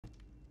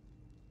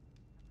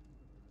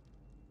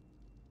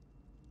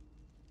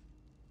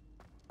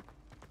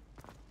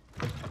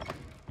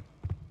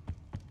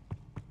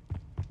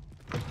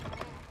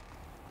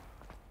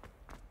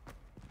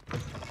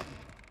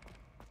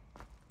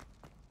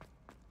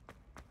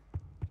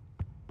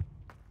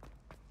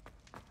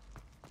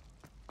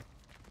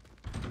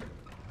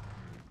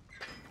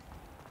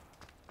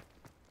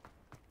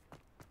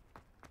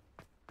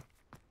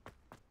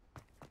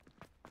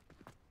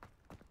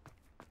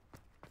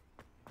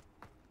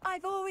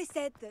I've always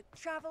said that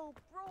travel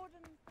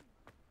broadens.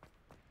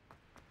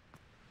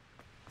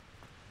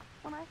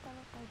 When I fell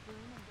off my broom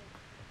and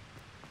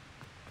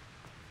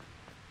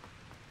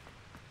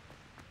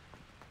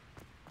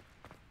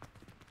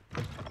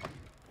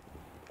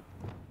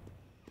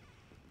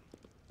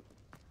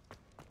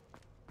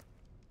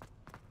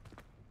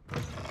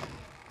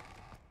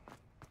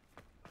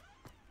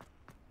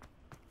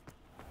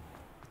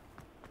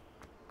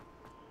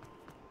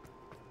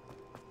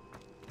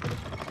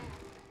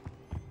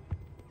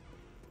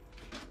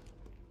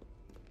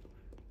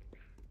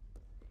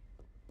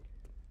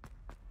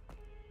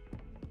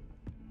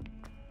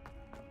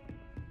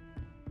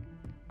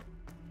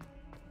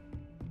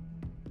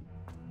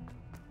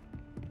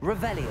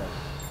Revelio.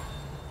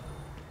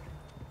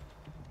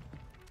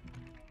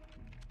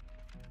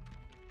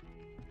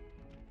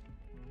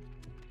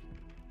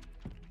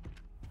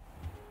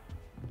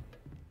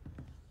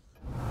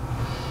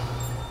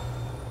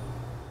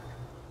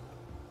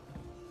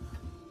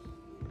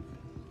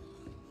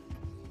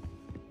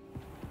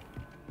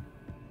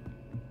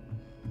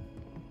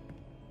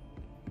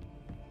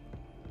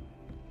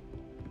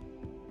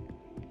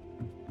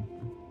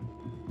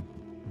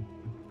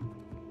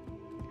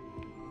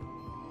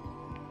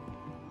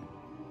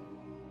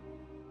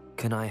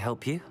 Can I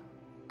help you?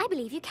 I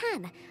believe you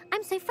can.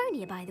 I'm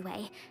Sophronia, by the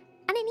way,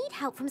 and I need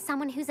help from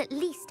someone who's at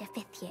least a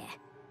 5th year.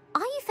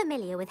 Are you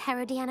familiar with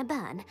Herodiana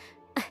Byrne?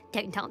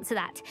 Don't answer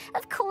that.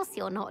 Of course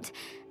you're not.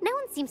 No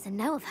one seems to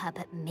know of her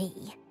but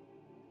me.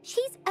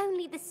 She's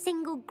only the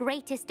single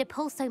greatest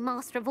Depulso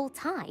master of all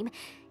time,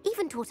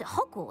 even taught at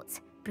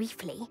Hogwarts,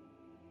 briefly.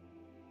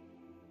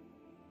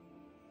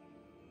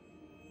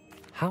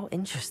 How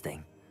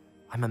interesting.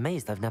 I'm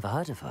amazed I've never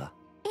heard of her.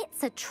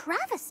 It's a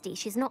travesty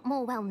she's not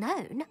more well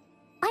known.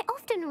 I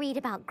often read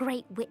about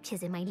great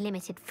witches in my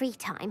limited free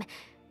time.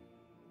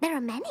 There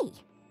are many.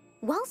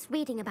 Whilst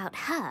reading about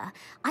her,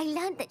 I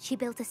learned that she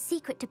built a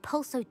secret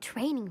Depulso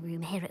training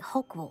room here at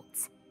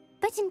Hogwarts.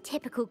 But in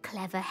typical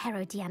clever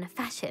Herodiana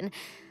fashion,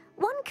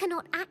 one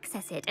cannot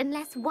access it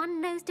unless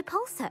one knows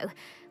Depulso,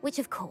 which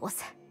of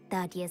course,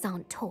 3rd years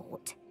aren't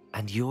taught.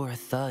 And you're a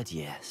 3rd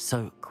year,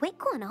 so...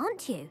 Quick one,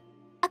 aren't you?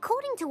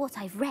 According to what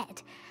I've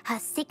read, her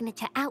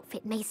signature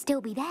outfit may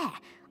still be there.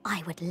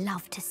 I would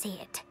love to see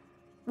it.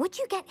 Would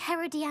you get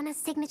Herodiana's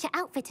signature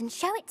outfit and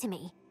show it to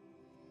me?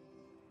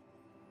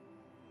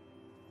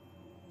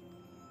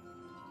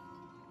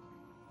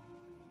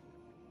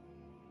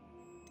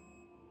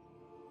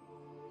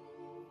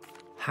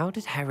 How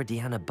did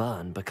Herodiana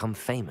Byrne become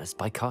famous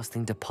by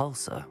casting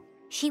Depulso?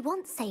 She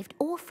once saved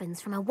orphans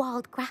from a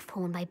wild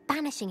Graphorn by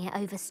banishing it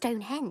over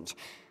Stonehenge.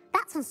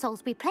 That's on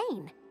Salisbury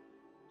Plain.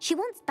 She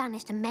once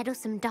banished a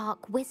meddlesome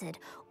dark wizard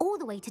all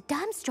the way to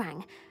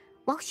Durmstrang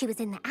while she was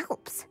in the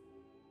Alps.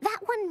 That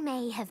one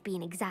may have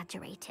been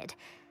exaggerated,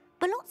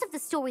 but lots of the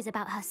stories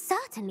about her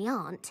certainly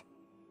aren't.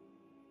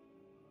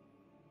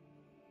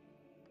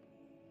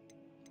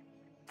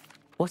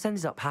 What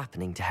ended up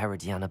happening to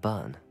Herodiana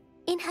Byrne?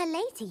 In her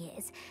later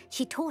years,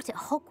 she taught at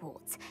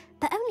Hogwarts,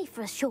 but only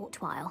for a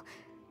short while,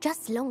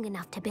 just long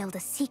enough to build a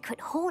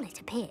secret hall, it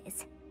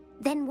appears.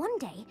 Then one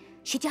day,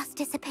 she just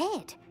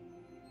disappeared.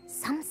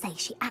 Some say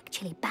she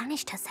actually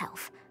banished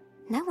herself.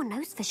 No one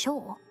knows for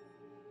sure.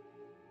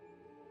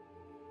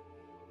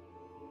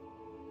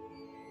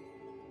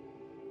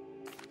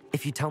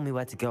 If you tell me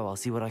where to go, I'll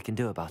see what I can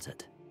do about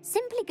it.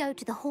 Simply go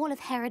to the Hall of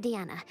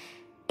Herodiana.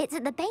 It's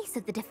at the base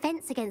of the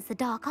Defense Against the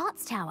Dark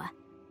Arts Tower.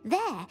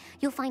 There,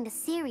 you'll find a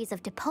series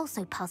of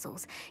Depulso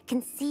puzzles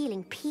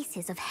concealing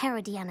pieces of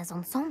Herodiana's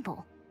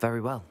ensemble. Very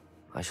well.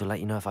 I shall let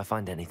you know if I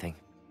find anything.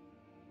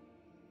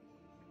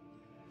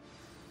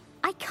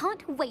 I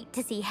can't wait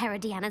to see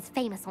Herodiana's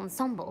famous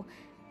ensemble.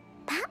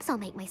 Perhaps I'll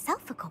make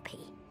myself a copy.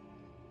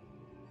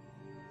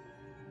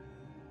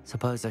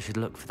 Suppose I should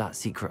look for that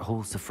secret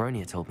hall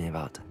Sophronia told me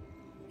about.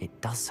 It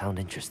does sound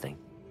interesting.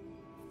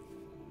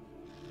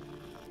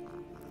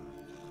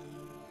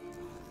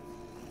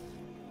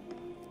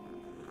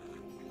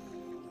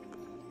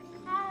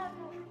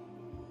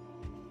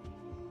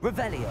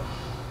 Revelio.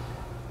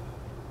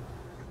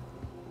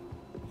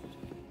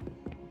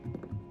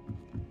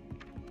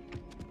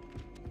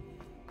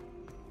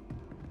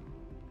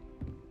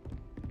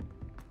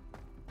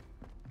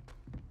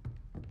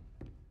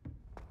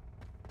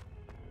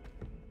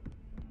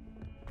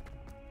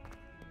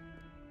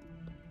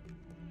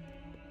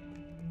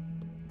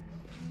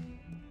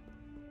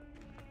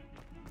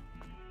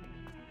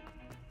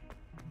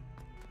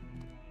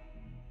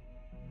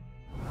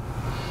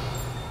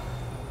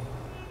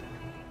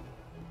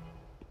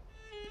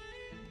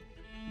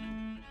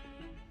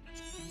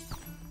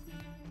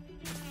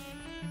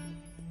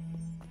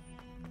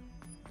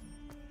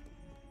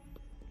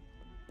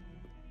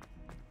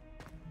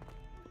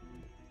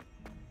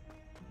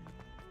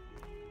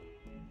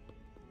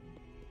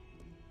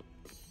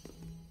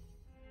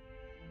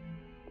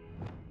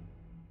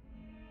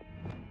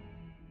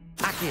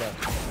 Accio.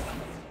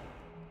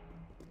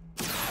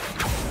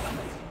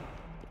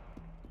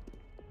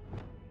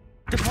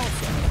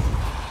 Depulso.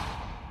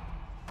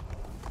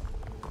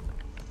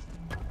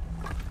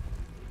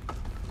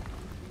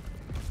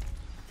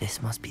 This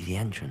must be the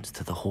entrance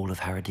to the Hall of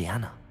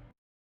Herodiana.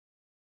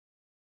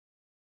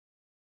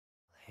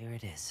 Here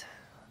it is,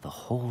 the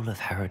Hall of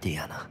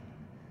Herodiana.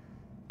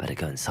 Better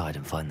go inside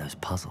and find those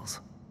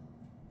puzzles.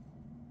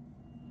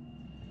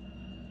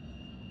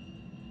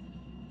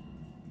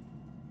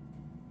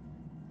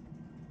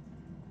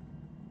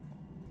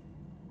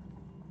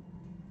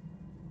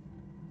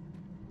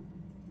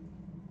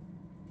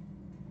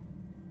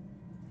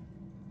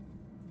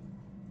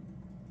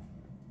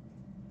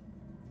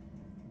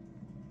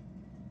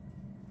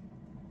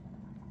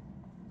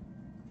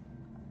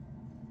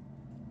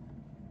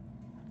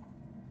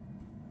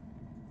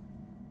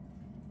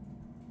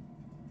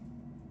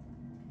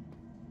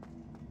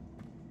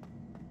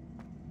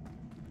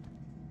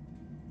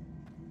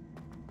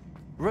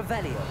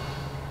 Revelio.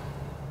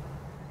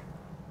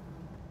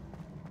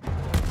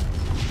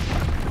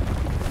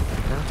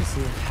 Now to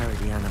see if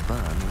Herodiana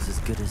Byrne was as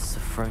good as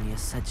Sophronia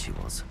said she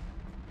was.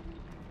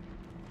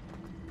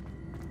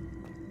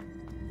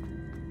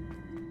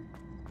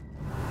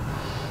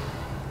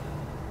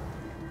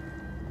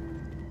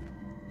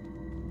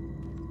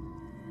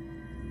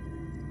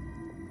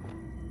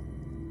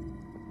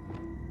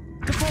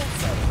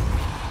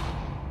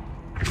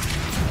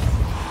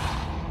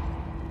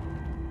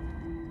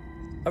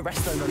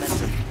 Arresto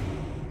momentum.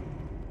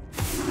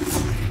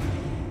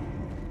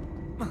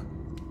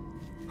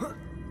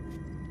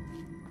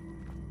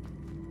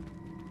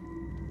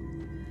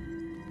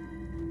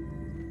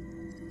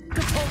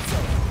 Compulso.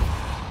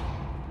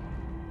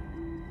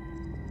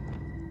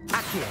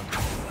 Accio.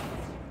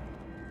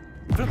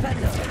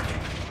 Flipendo.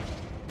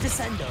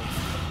 Descendo.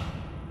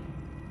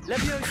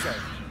 Levioso.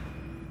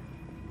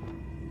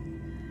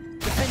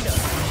 Defendo.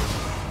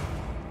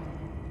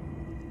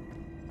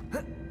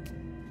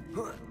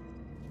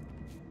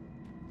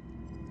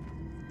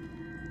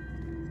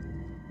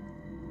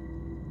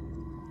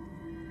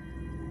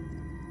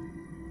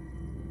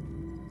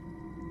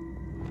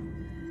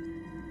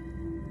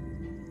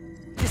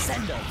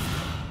 Descendo.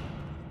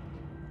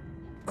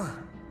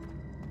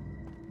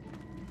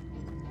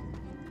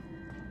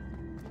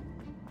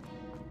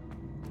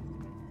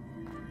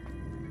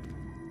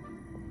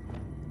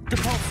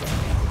 Depulso.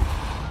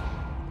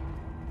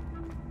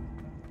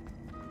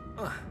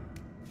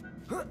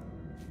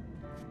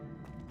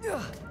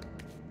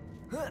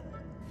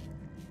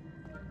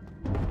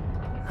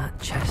 That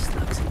chest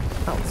looks...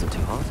 That wasn't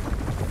too hard.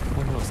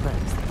 Wonder what's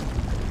next.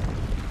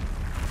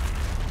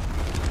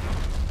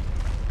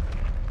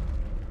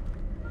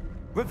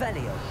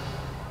 Revelio.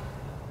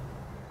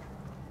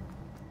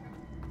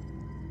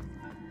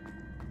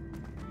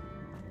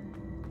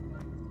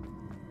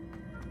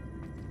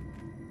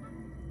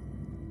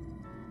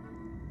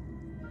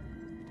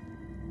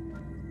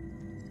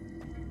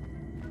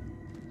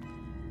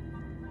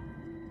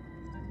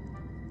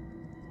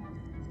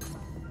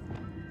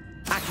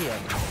 Accio.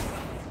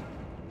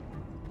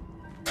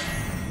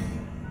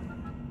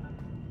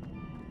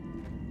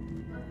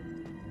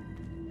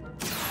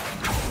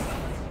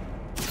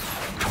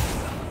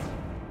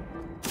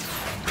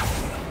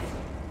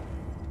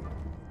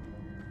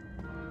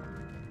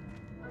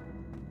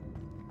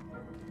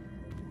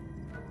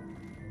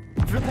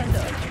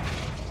 Flipendo.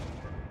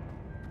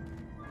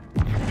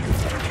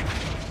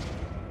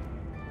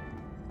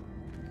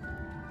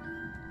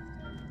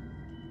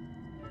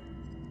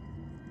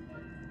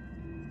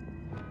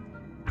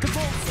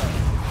 Compulso.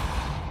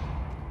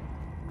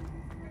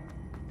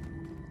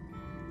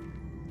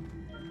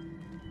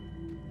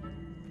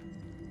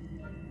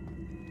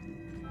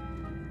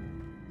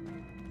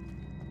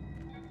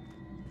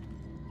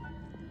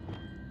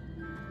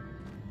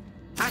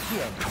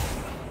 Accio.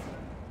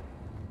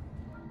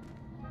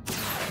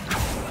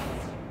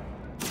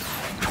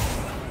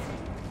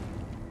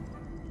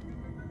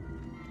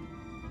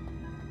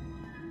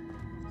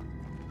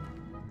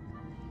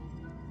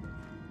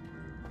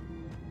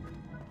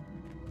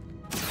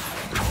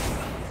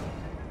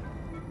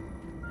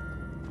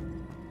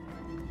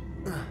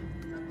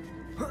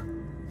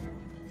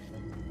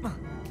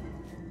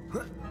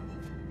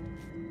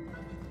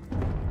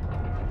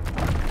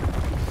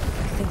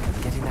 I think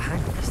I'm getting the hang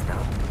of this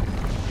now.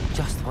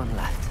 Just one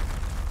left.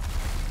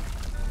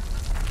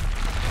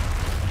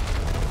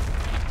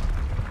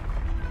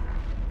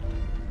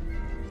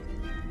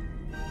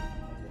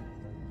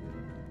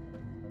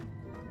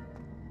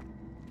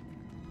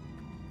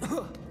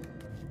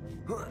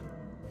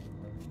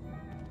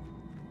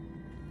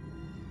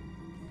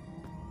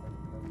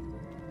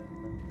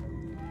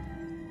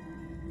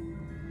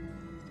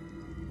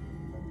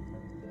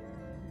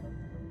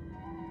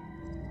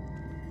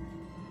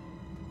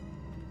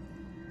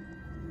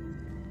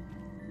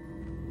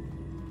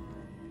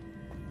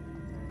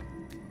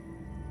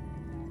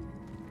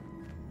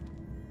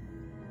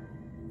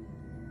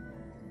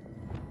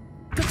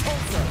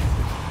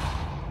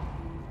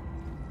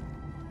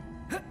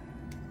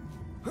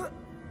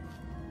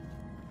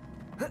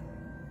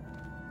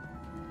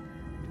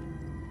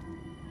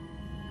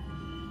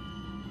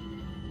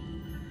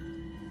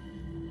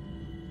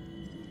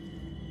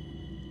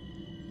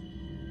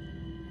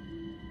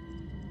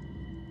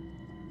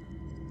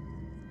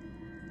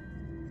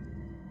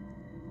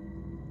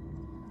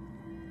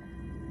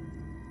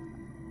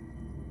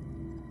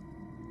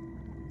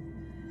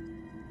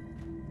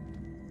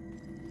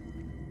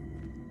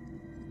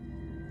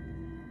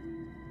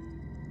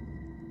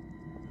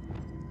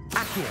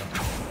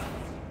 Accio.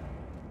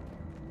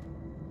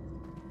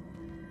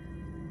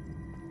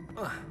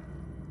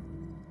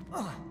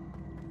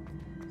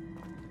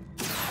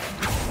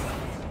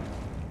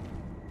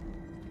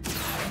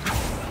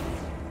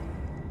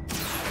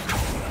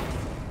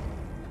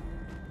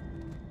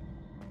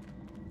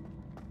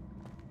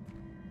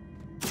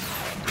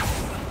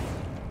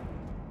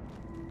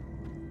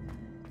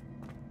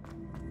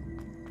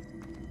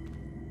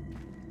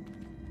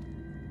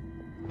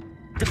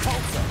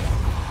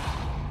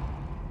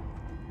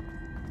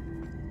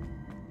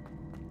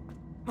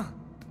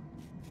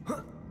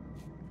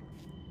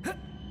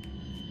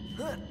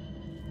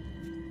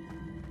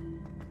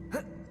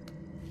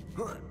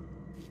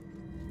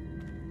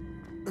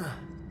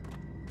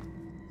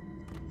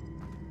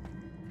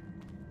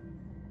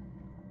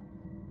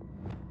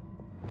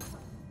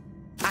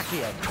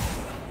 Accio.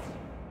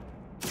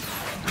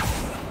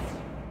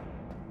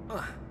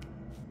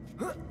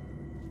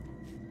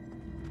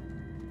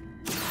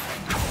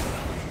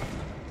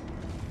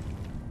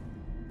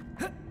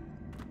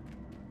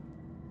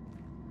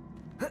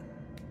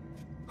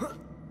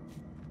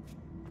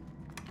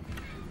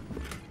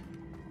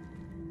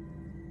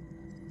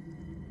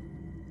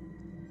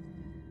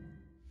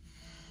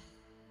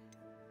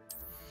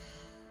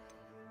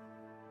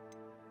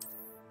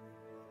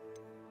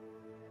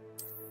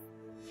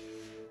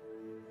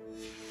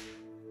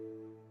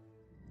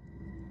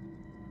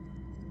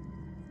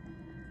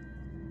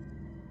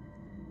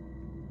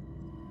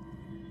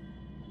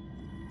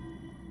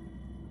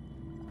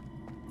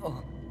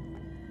 Oh.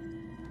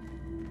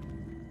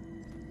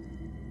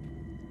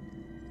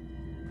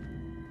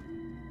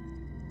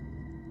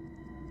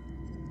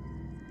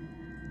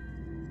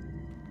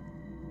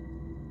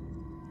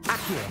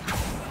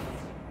 Accio.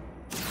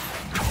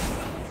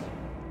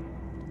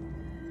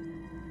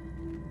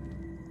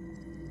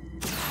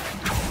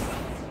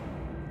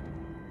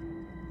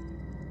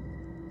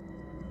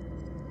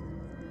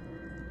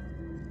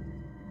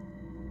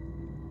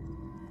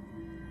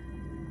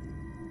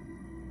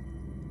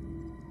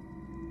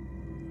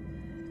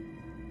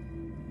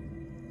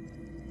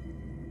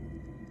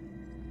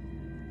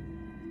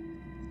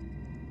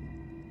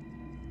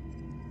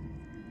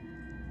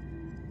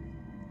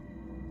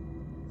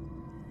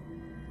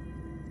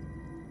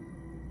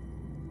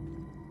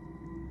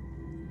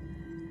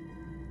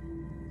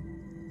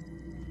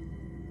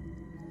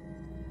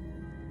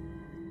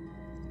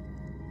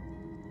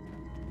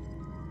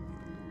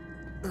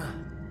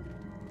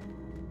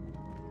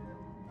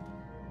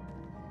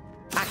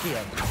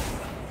 Accio.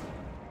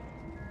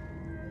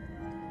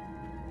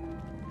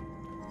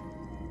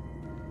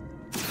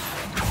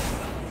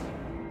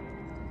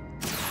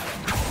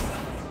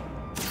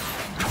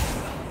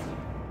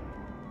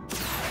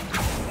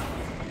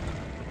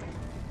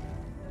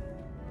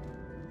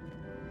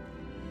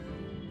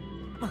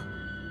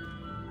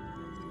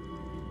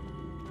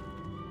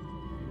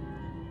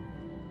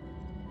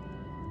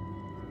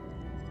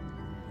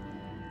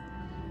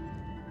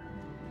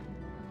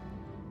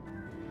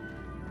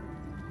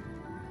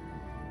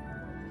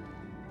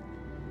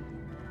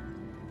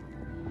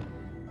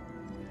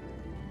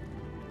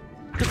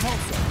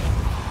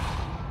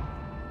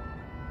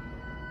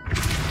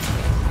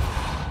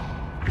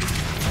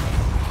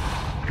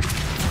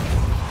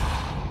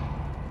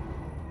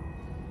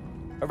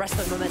 Arrest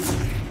the momentum.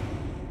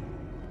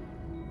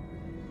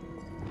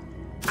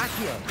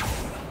 Accio.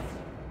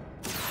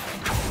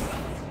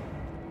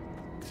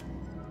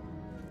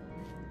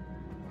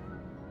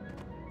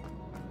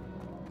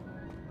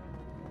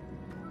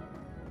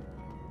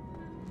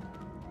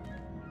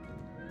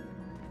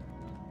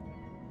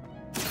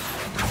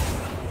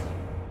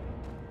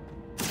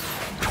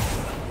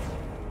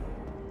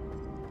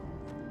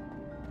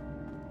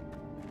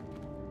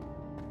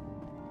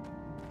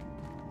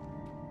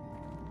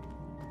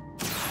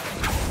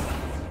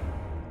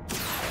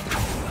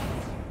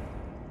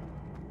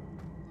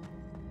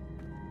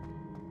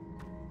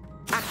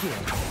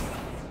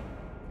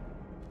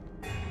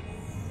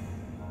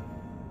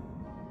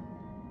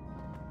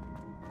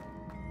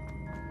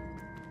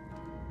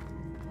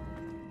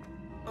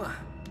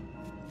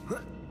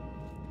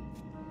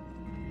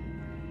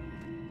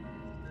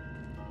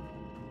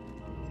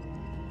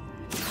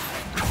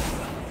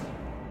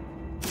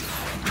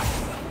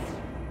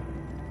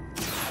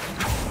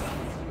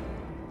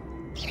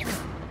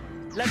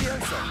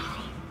 Leviosa.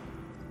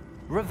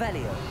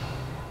 Revelio.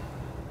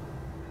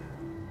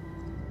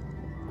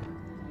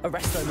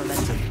 Arresto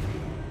momentum.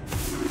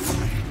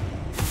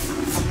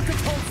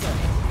 Repulsor.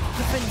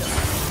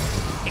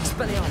 Defender.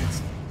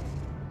 Expelliarmus.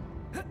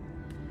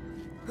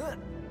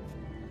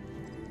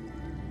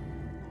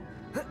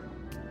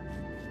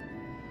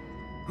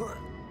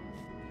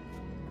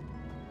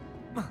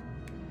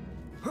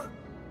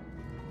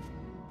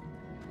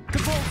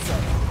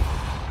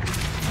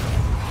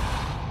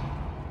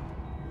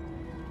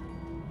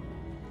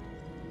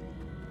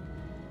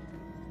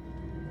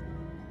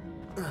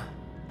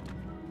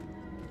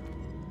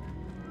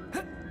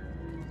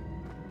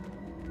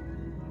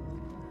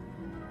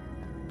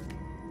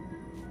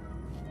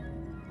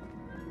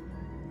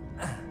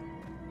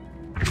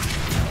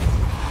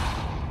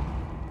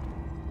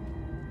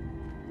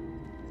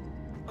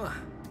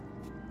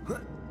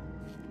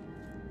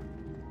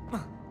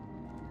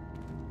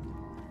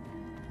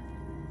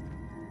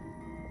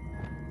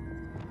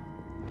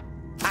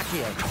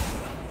 Accio.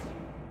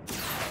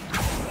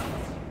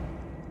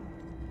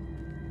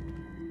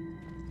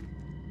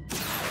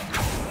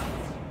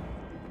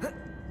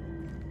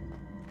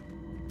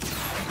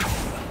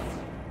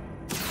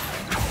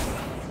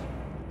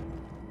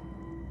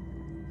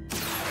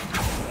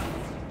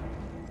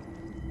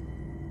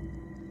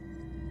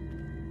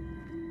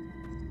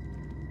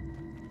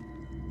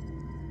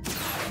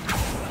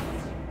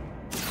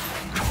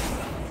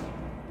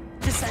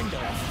 Descendo.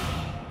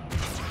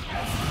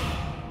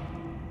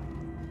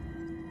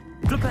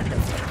 Flipendo.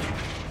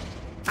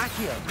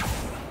 Accio.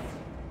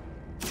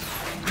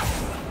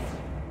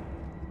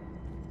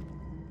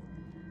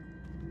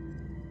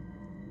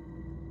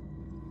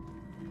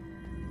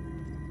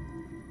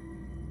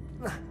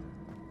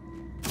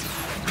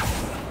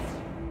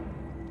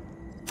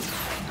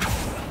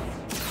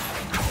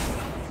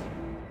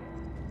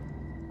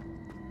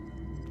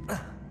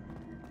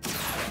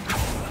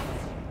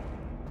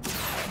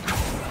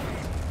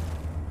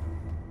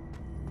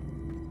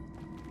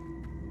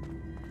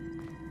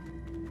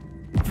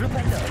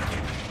 Flipendo.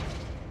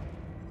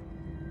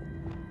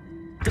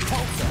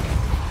 Depulso.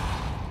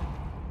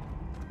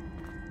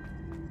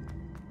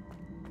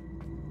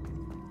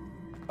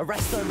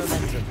 Arresto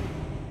momentum.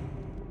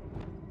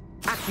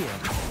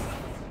 Accio.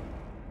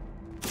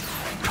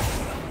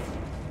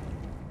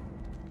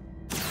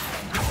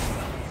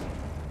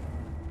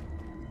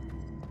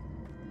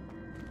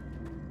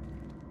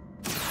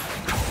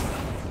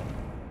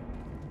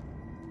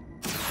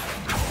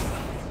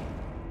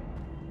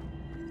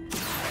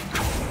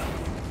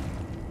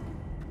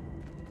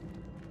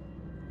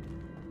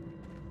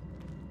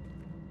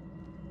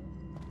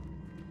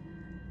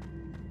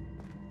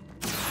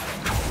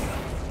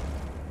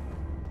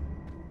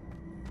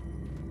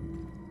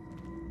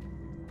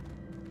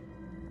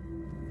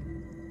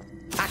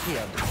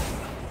 Accio.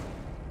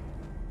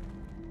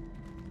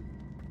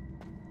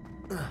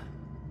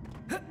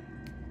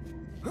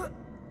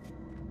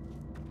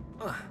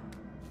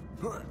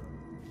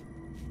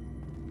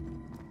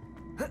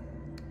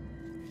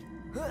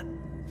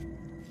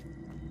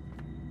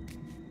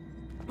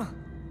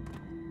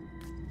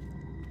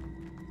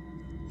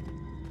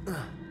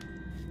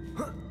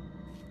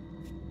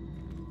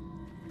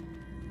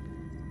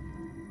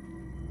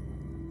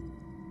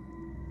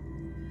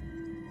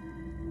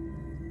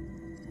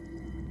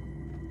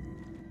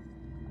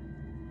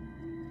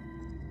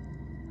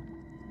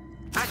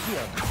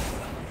 Accio.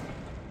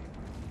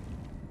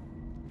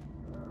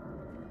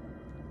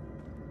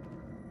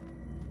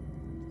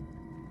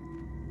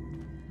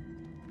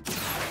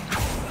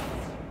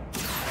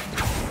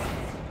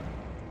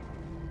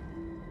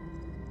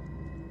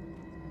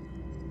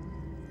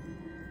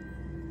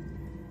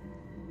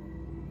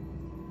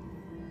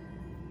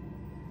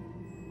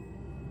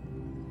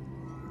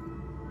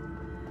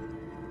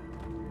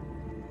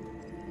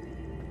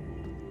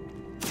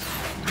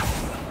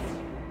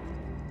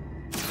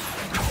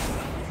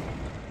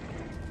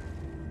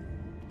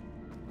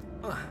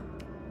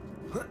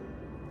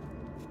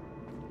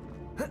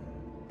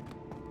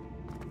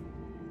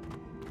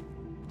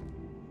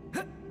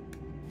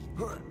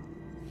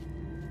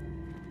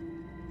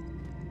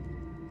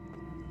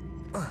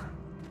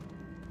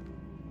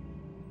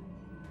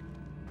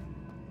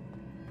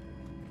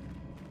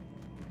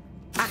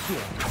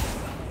 Accio.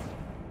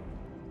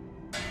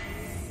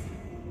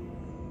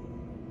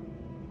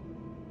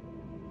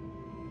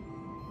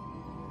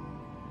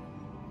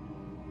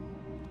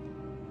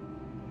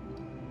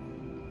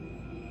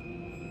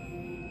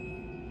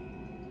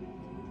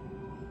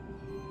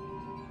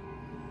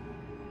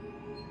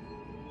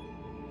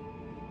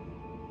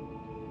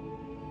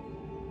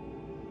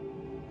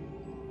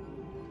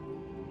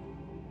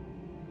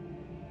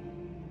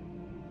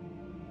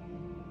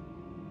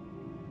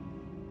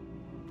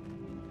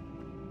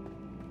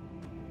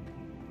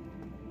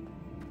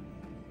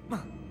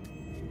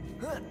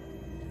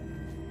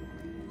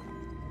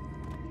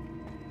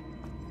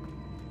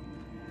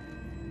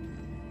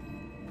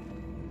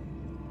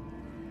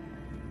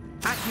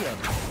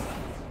 Accio.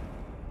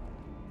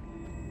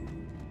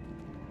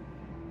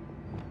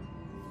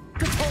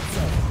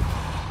 Depulso.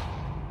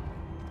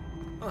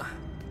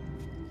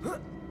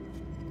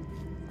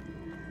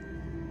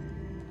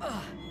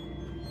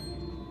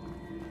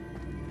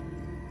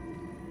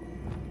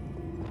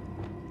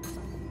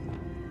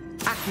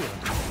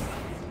 Accio.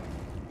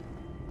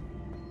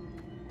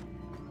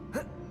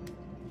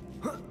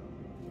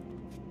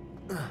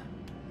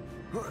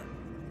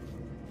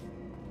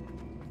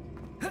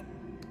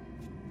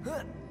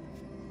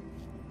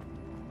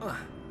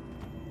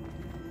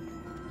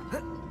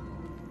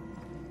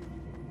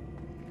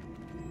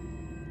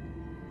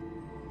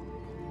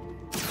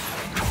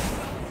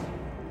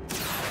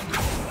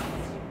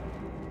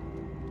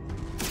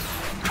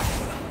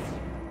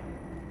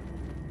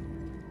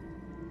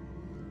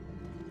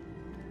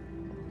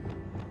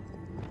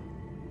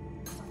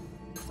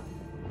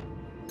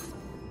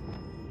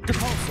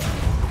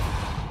 Depulso.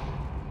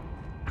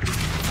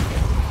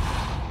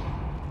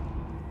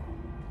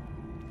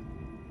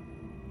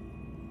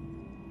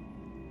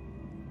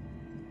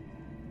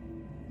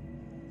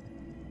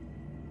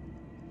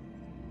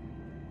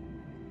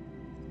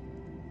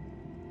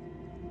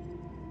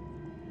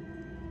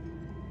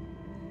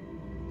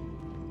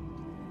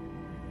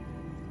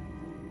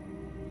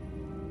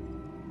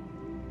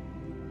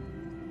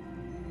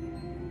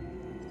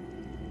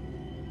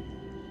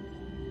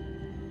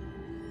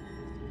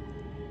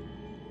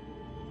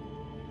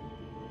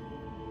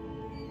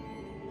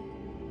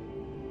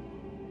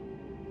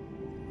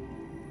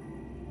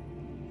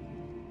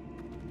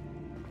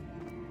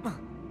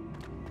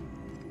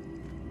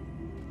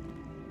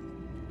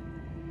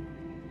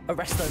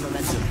 Arresto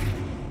momentum.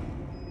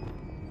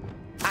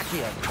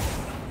 Accio.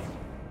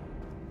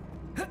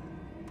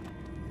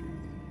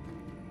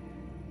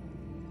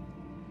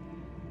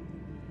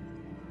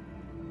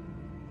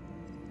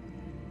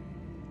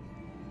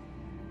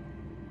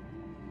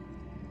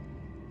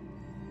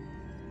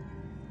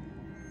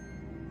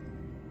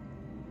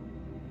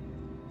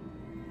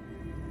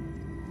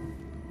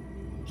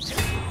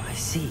 I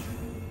see.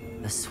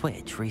 The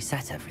switch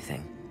reset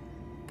everything.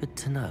 Good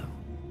to know.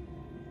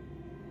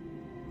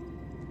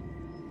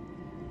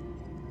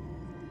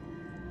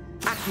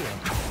 Accio.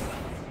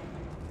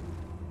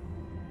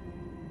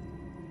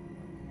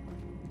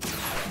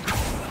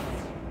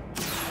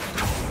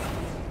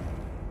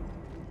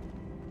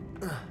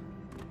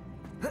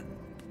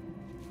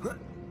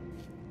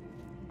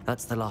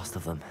 That's the last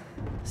of them.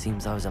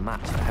 Seems I was a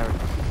match for Herod.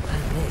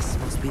 And this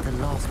must be the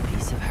last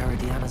piece of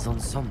Herodiana's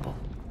ensemble.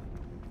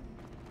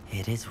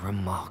 It is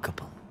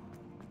remarkable.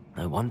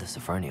 No wonder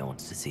Sophronia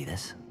wants to see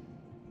this.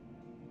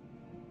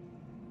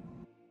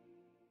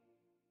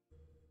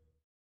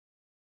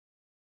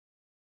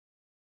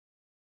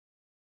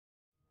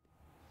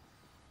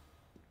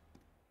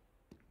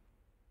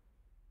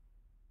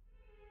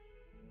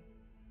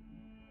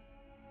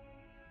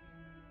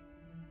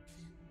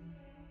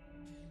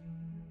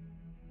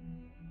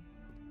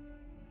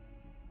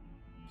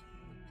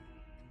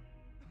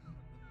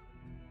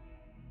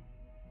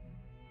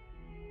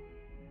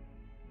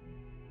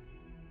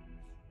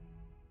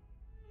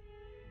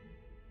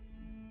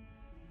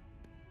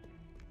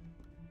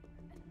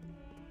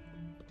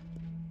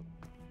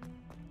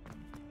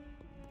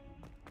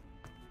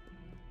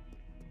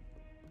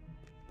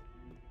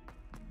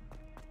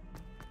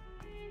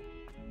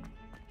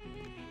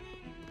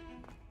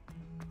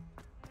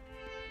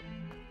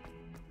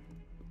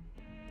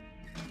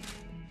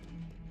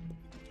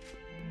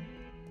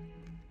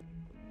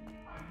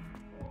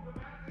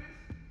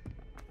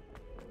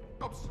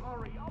 I'm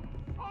sorry. I'm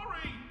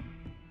sorry.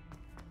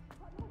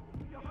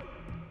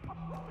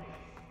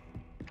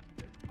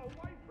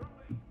 Away from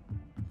me.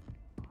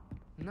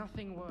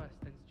 Nothing worse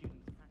than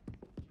students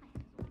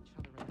practicing on each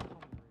other in the common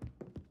room.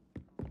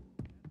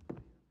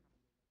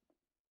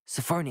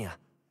 Sophronia,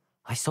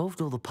 I solved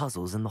all the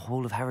puzzles in the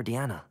Hall of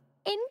Herodiana.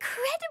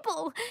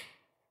 Incredible!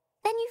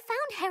 Then you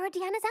found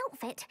Herodiana's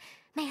outfit.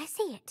 May I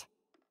see it?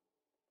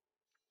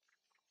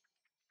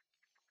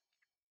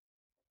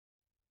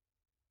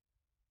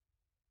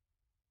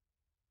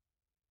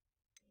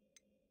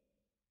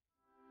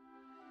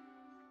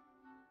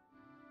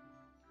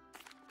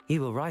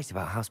 You were right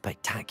about how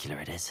spectacular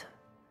it is.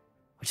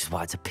 Which is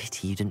why it's a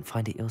pity you didn't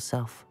find it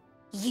yourself.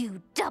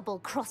 You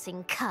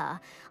double-crossing cur.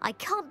 I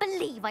can't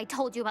believe I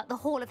told you about the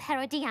Hall of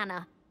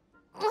Herodiana.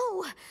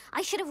 Oh,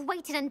 I should have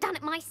waited and done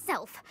it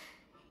myself.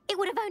 It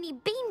would have only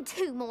been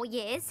 2 more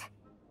years.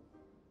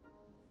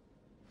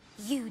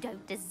 You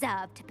don't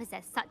deserve to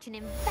possess such an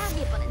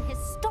invaluable and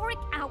historic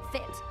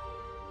outfit.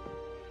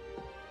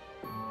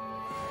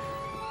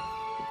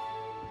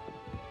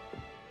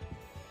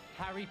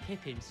 Harry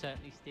Pippin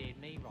certainly steered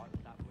me right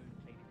with that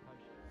wound-cleaning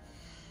potion.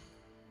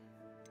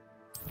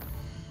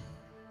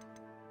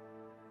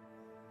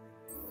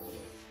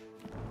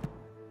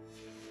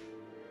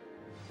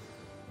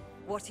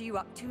 What are you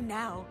up to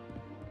now?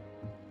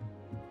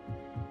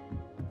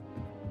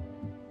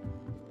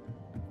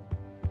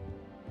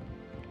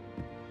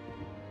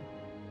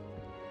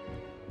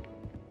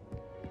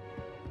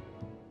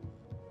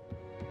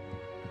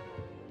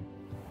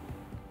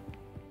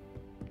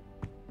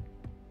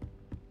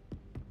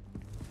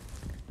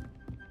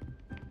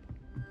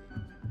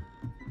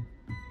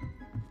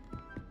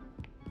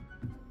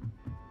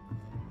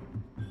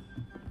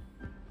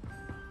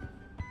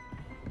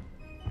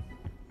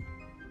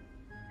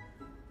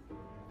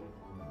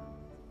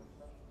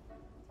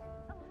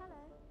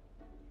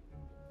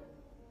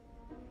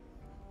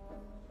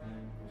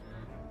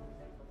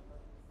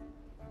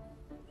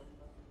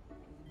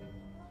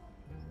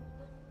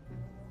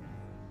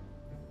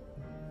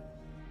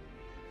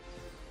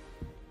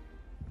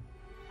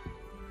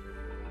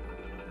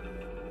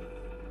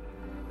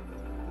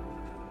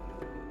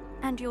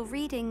 And your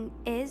reading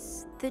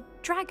is The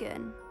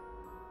Dragon.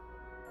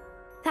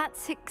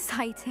 That's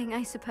exciting,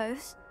 I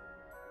suppose.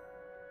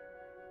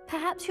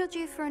 Perhaps you're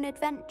due for an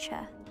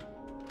adventure.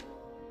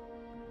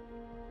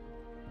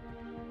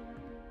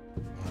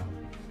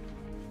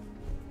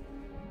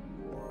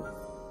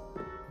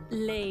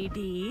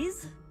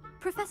 Ladies,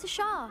 Professor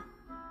Shah.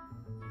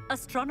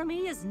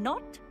 astronomy is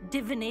not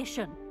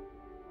divination.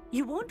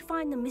 You won't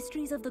find the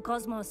mysteries of the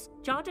cosmos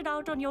charted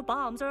out on your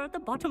palms or at the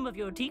bottom of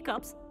your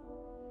teacups.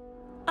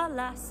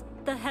 Alas,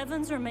 the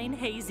heavens remain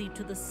hazy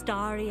to the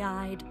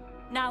starry-eyed.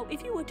 Now,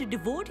 if you were to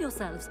devote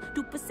yourselves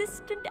to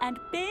persistent and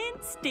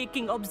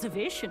painstaking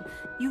observation,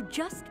 you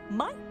just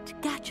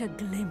might catch a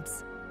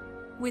glimpse.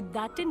 With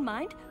that in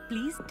mind,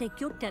 please take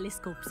your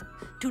telescopes.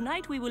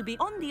 Tonight we will be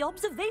on the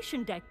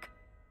observation deck.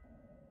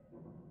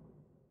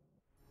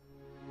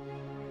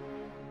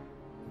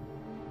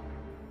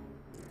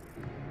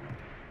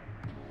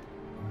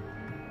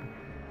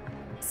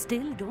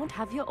 still don't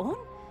have your own?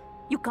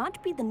 You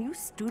can't be the new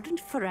student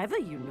forever,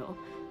 you know.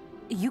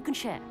 You can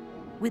share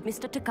with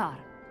Mr. Takar.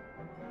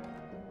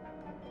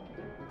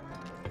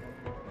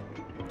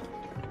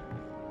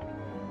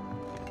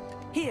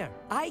 Here,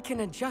 I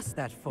can adjust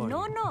that for you.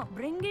 No,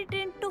 bring it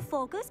into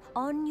focus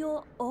on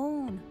your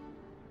own.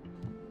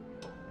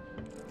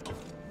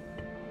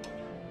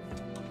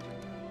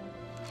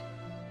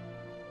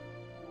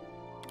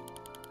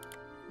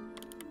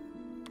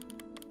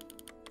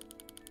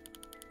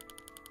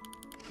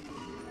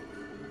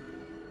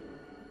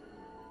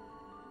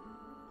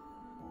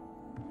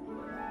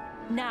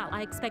 Now,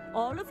 I expect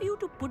all of you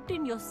to put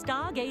in your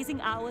stargazing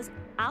hours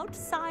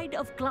outside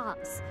of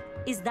class.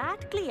 Is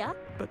that clear?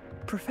 But,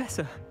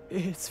 Professor,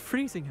 it's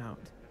freezing out.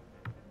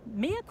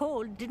 Mere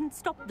cold didn't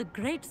stop the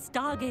great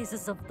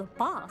stargazers of the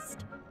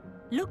past.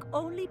 Look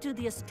only to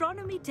the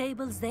astronomy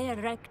tables they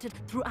erected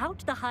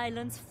throughout the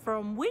highlands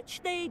from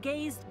which they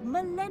gazed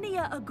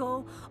millennia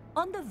ago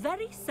on the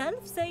very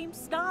self-same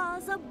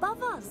stars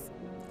above us.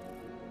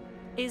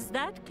 Is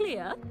that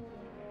clear?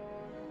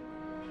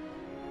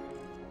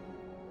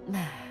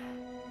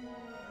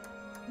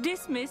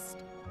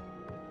 Dismissed.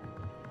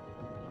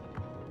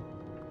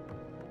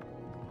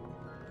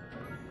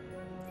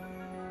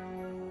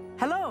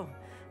 Hello.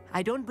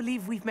 I don't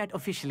believe we've met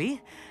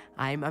officially.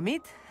 I'm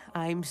Amit.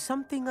 I'm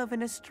something of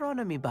an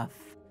astronomy buff.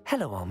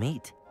 Hello,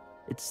 Amit.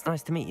 It's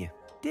nice to meet you.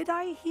 Did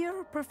I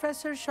hear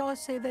Professor Shaw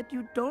say that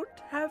you don't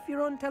have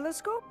your own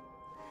telescope?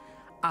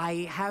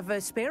 I have a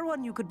spare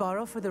one you could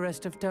borrow for the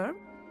rest of term.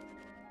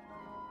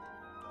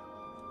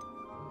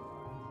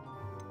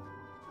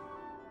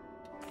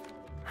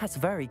 That's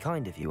very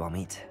kind of you,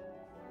 Amit.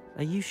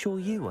 Are you sure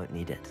you won't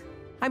need it?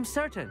 I'm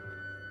certain.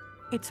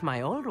 It's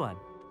my old one.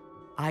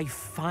 I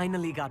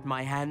finally got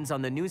my hands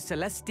on the new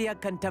Celestia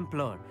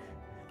Contemplar.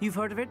 You've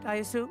heard of it, I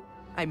assume?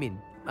 I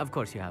mean, of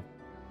course you have.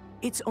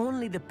 It's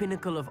only the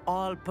pinnacle of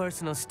all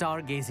personal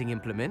stargazing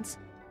implements.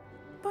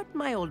 But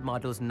my old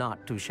model's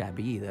not too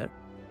shabby either.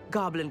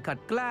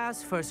 Goblin-cut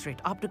glass,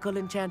 first-rate optical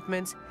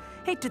enchantments.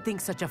 Hate to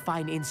think such a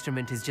fine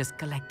instrument is just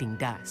collecting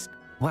dust.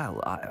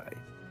 Well,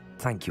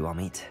 thank you,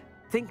 Amit.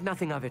 Think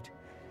nothing of it.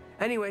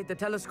 Anyway, the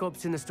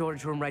telescope's in the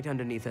storage room right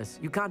underneath us.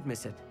 You can't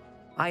miss it.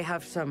 I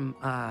have some,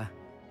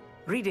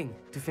 reading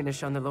to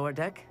finish on the lower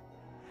deck.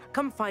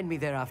 Come find me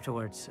there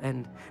afterwards,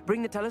 and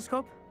bring the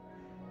telescope.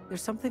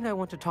 There's something I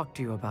want to talk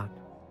to you about.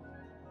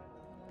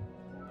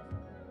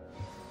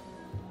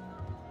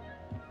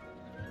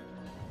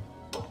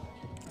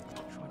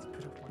 Trying to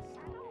put up one I'm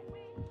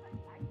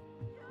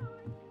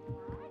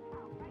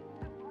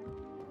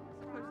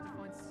supposed to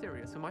find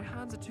Sirius, and my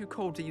hands are too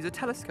cold to use a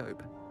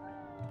telescope.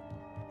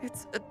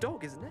 It's a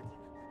dog, isn't it?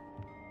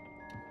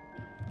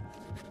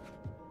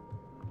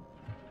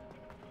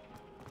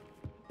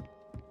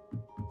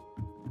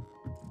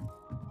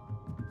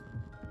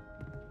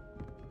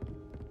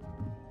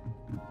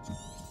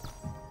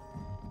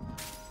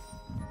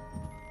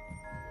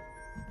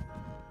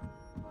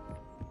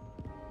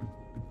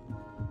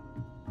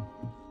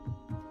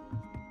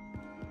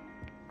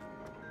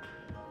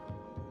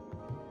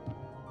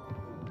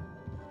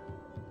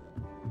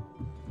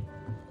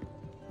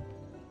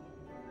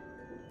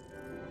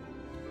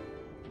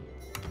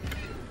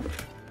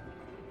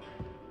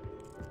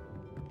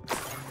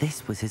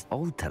 This was his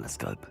old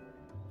telescope.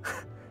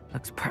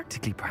 Looks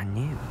practically brand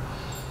new.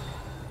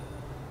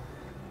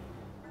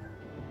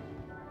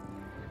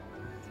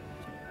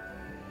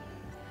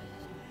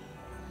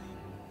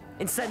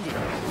 Incendio!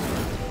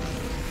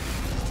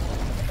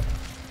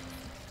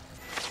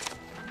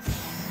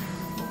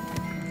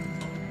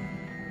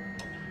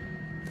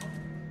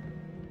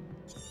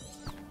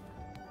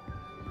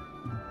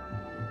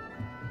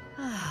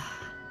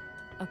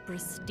 A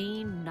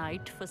pristine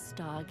night for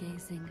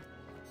stargazing.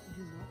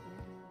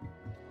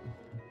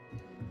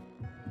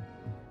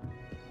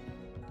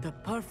 The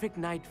perfect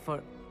night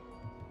for...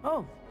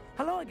 Oh,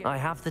 hello again. I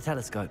have the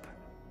telescope.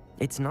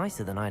 It's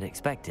nicer than I'd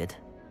expected.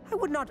 I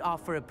would not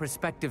offer a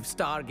prospective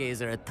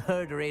stargazer a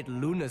third-rate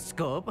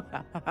lunoscope.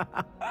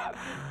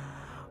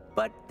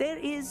 But there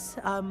is,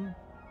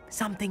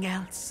 something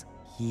else.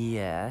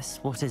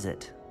 Yes, what is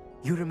it?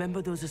 You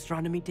remember those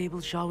astronomy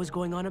tables Shaw was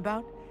going on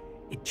about?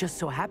 It just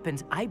so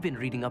happens I've been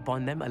reading up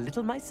on them a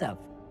little myself.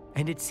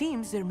 And it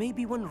seems there may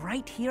be one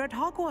right here at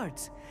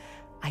Hogwarts.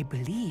 I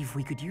believe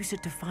we could use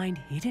it to find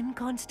hidden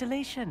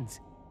constellations.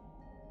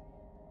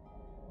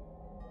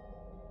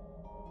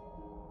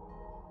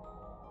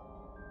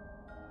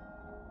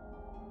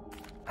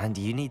 And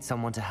you need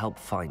someone to help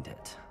find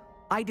it.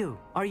 I do.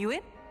 Are you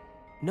in?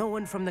 No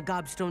one from the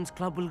Gobstones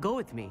Club will go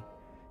with me.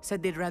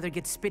 Said they'd rather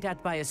get spit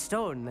at by a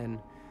stone than...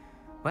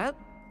 Well,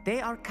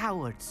 they are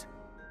cowards.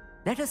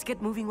 Let us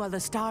get moving while the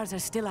stars are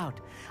still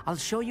out. I'll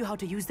show you how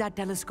to use that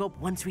telescope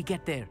once we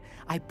get there.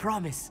 I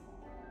promise.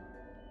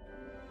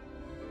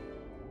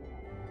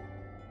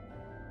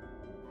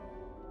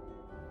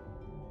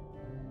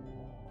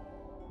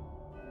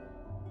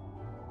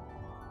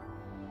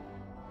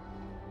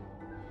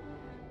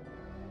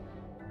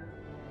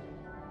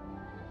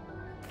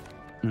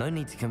 No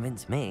need to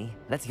convince me.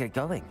 Let's get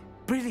going.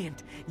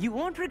 Brilliant. You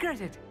won't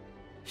regret it.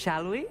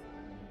 Shall we?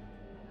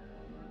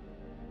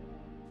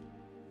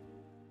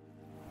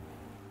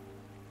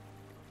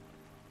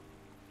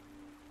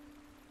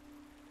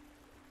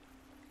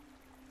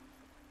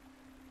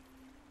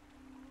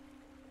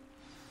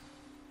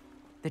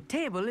 The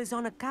table is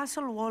on a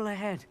castle wall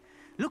ahead.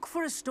 Look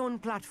for a stone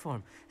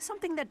platform,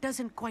 something that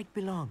doesn't quite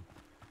belong.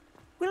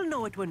 We'll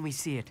know it when we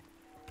see it.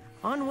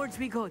 Onwards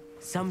we go.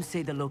 Some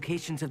say the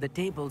locations of the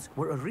tables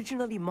were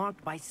originally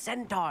marked by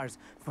centaurs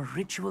for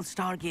ritual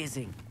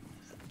stargazing.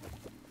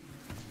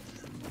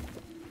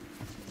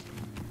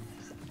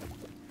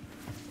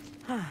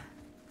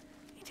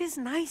 It is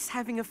nice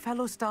having a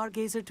fellow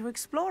stargazer to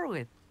explore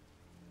with.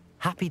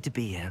 Happy to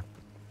be here.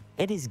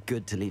 It is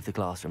good to leave the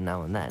classroom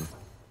now and then.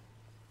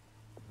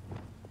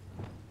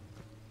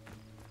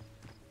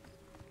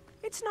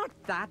 It's not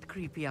that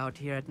creepy out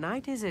here at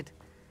night, is it?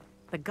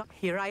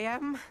 Here I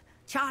am,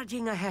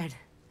 charging ahead.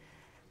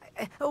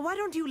 Why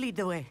don't you lead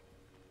the way?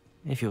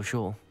 If you're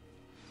sure.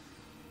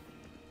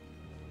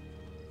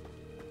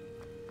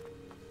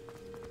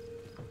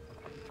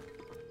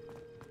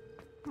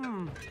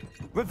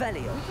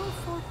 Revelio. Little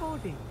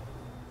foreboding.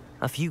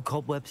 A few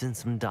cobwebs and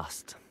some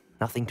dust.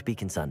 Nothing to be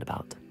concerned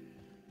about.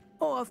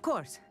 Oh, of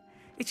course.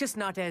 It's just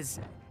not as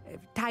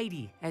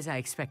tidy as I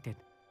expected.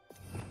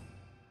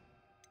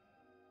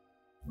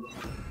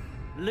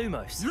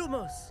 Lumos.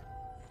 Lumos!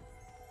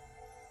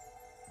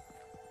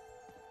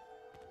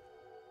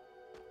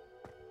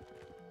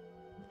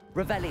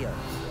 Revelio.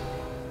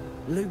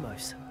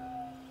 Lumos.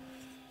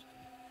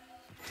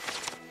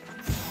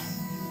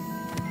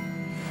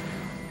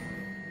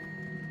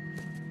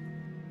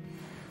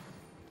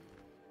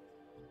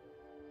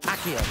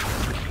 Accio.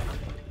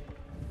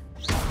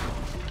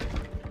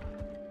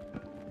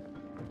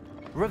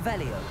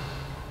 Revelio.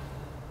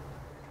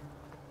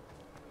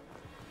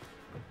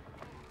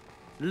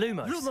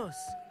 Lumos. Lumos!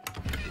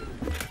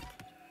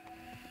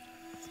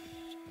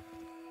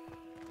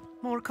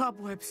 More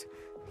cobwebs.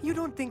 You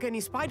don't think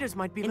any spiders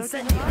might be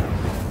lurking Incendio.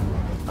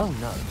 around? Oh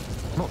no,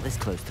 not this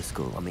close to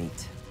school, I mean.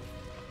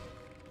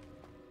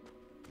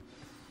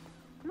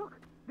 Look,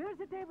 there's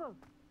a table.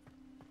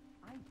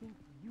 I think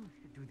you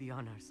should do the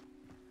honors.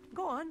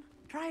 Go on,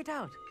 try it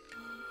out.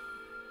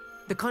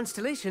 The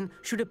constellation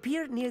should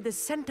appear near the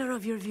center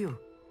of your view.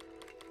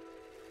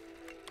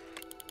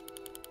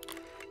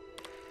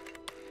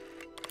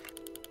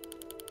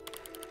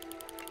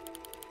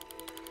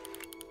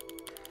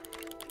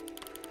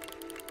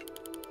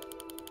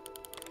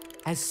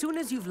 As soon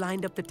as you've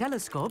lined up the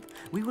telescope,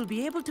 we will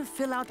be able to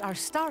fill out our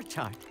star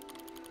chart.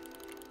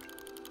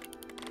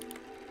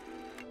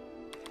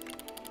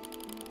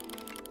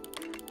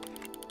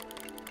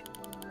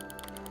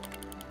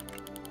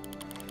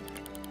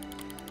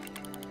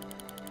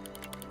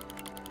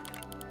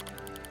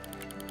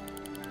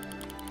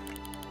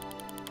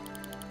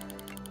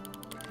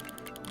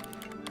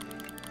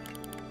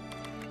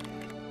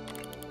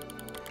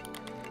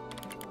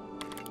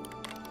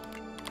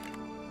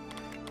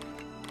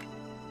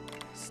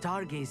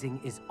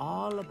 Stargazing is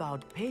all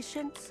about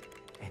patience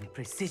and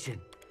precision.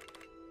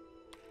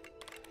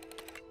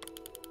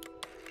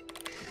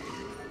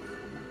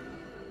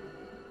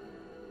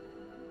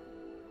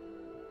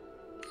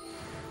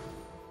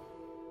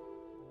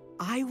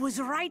 I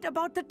was right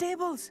about the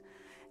tables.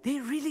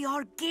 They really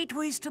are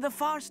gateways to the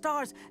far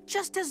stars,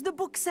 just as the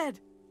book said.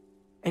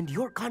 And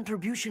your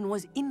contribution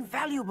was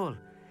invaluable.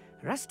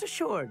 Rest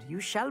assured,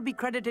 you shall be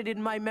credited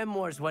in my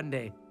memoirs one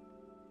day.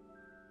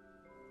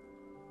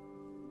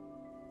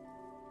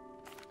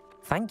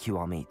 Thank you,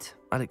 Amit.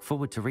 I look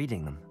forward to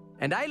reading them.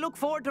 And I look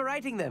forward to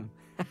writing them.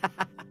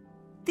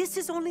 This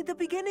is only the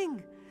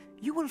beginning.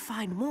 You will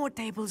find more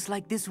tables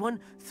like this one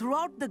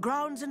throughout the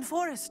grounds and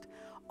forest,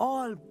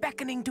 all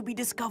beckoning to be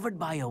discovered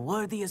by a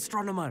worthy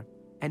astronomer.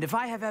 And if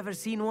I have ever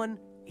seen one,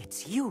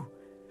 it's you.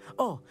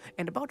 Oh,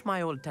 and about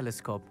my old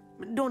telescope,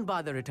 don't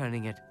bother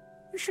returning it.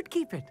 You should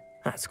keep it.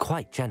 That's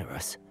quite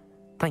generous.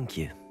 Thank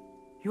you.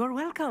 You are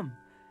welcome.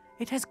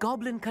 It has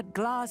goblin-cut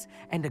glass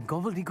and a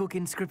gobbledygook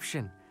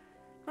inscription.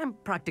 I'm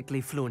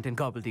practically fluent in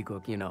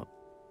gobbledygook, you know.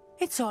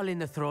 It's all in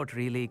the throat,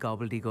 really,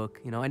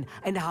 gobbledygook, you know,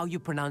 and how you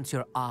pronounce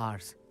your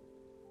R's.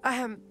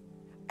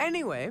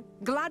 Anyway,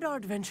 glad our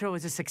adventure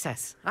was a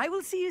success. I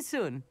will see you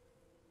soon.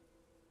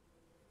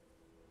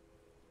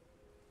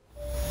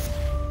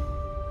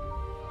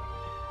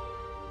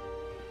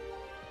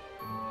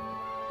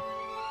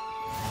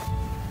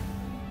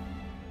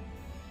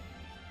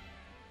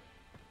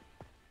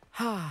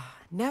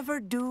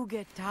 Never do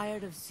get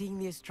tired of seeing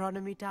the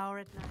astronomy tower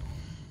at night.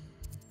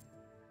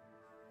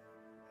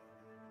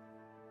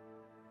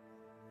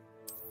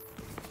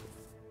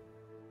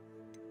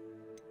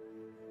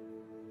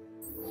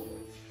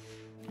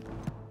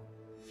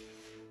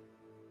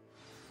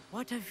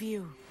 What a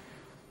view.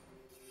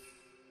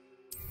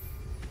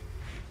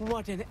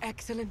 What an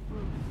excellent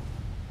view.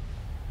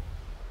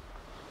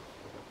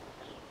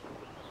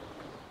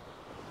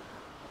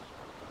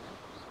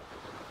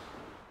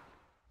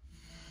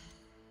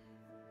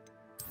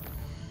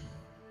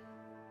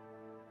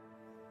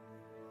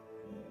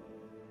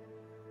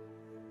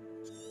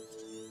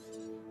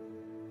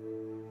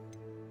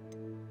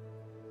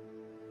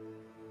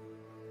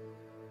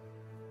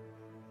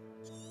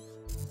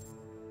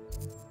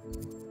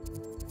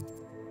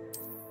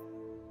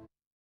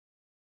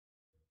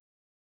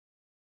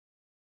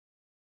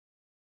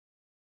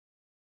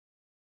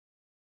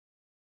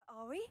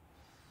 are we?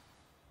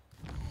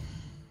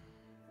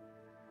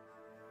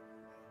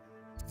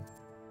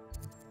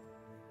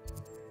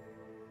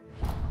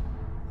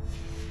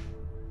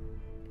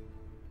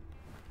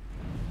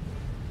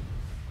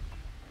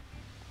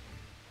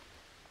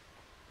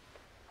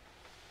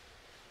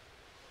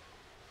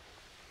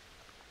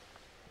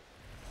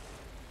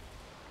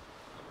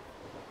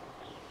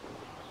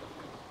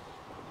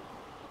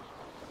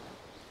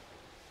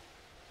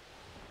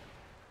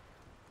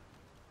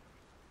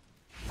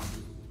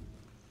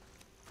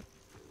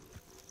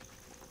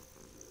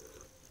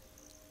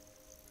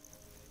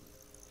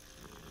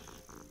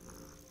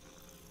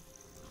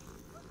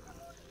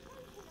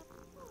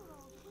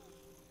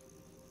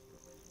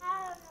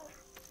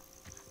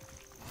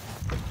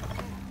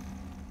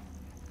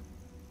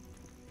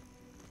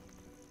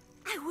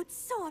 I would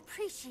so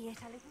appreciate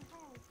a little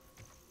help.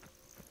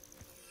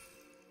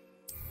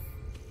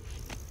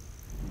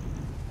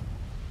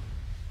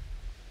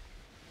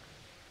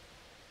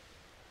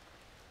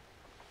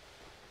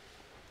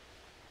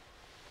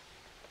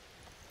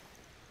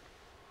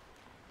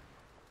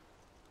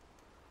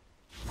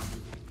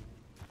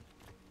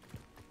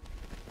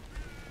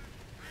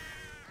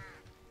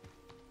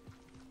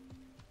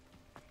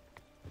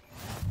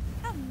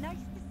 How nice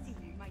to see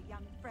you, my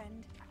young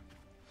friend.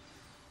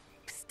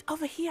 Psst,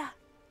 over here.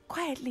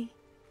 Quietly.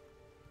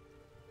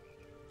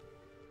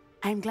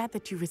 I'm glad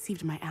that you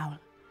received my owl.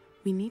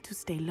 We need to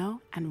stay low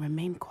and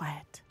remain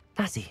quiet.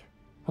 Natty,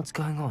 what's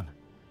going on?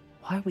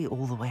 Why are we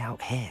all the way out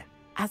here?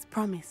 As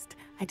promised,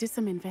 I did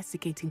some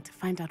investigating to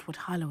find out what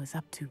Harlow is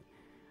up to.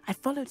 I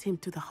followed him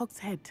to the Hog's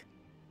Head.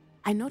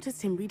 I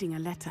noticed him reading a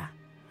letter.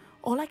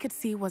 All I could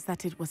see was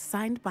that it was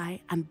signed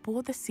by and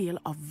bore the seal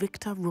of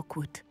Victor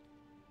Rookwood.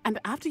 And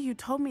after you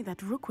told me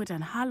that Rookwood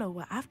and Harlow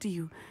were after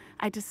you,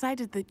 I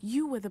decided that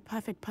you were the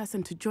perfect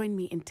person to join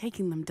me in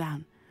taking them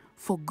down.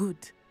 For good.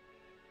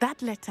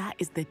 That letter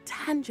is the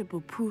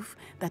tangible proof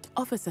that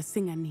Officer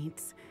Singer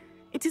needs.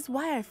 It is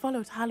why I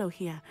followed Harlow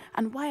here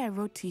and why I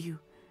wrote to you.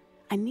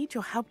 I need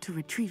your help to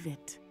retrieve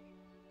it.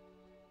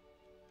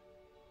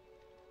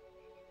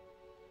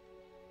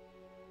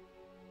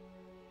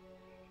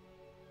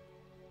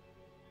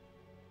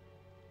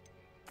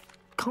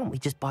 Can't we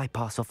just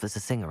bypass Officer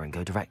Singer and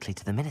go directly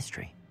to the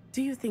Ministry?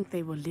 Do you think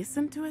they will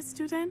listen to a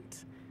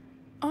student?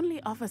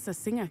 Only Officer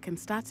Singer can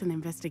start an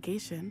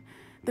investigation.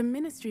 The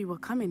Ministry will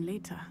come in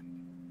later.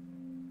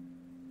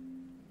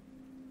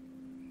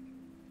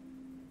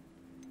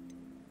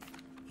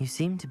 You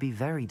seem to be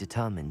very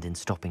determined in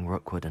stopping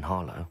Rookwood and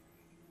Harlow.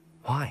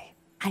 Why?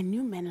 I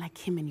knew men like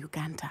him in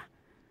Uganda.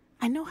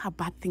 I know how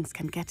bad things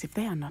can get if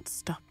they are not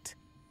stopped.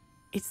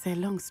 It's a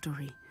long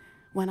story,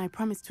 one I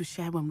promise to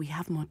share when we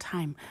have more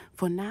time.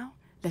 For now,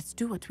 let's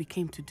do what we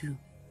came to do.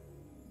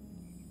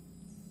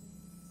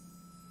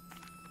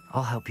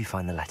 I'll help you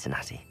find the letter,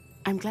 Natty.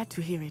 I'm glad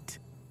to hear it.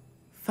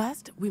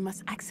 First, we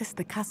must access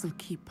the castle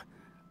keep.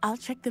 I'll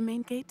check the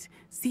main gate,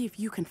 see if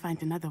you can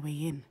find another way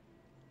in.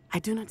 I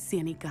do not see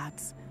any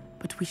guards,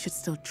 but we should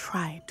still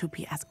try to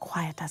be as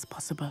quiet as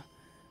possible.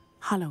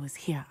 Harlow is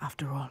here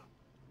after all.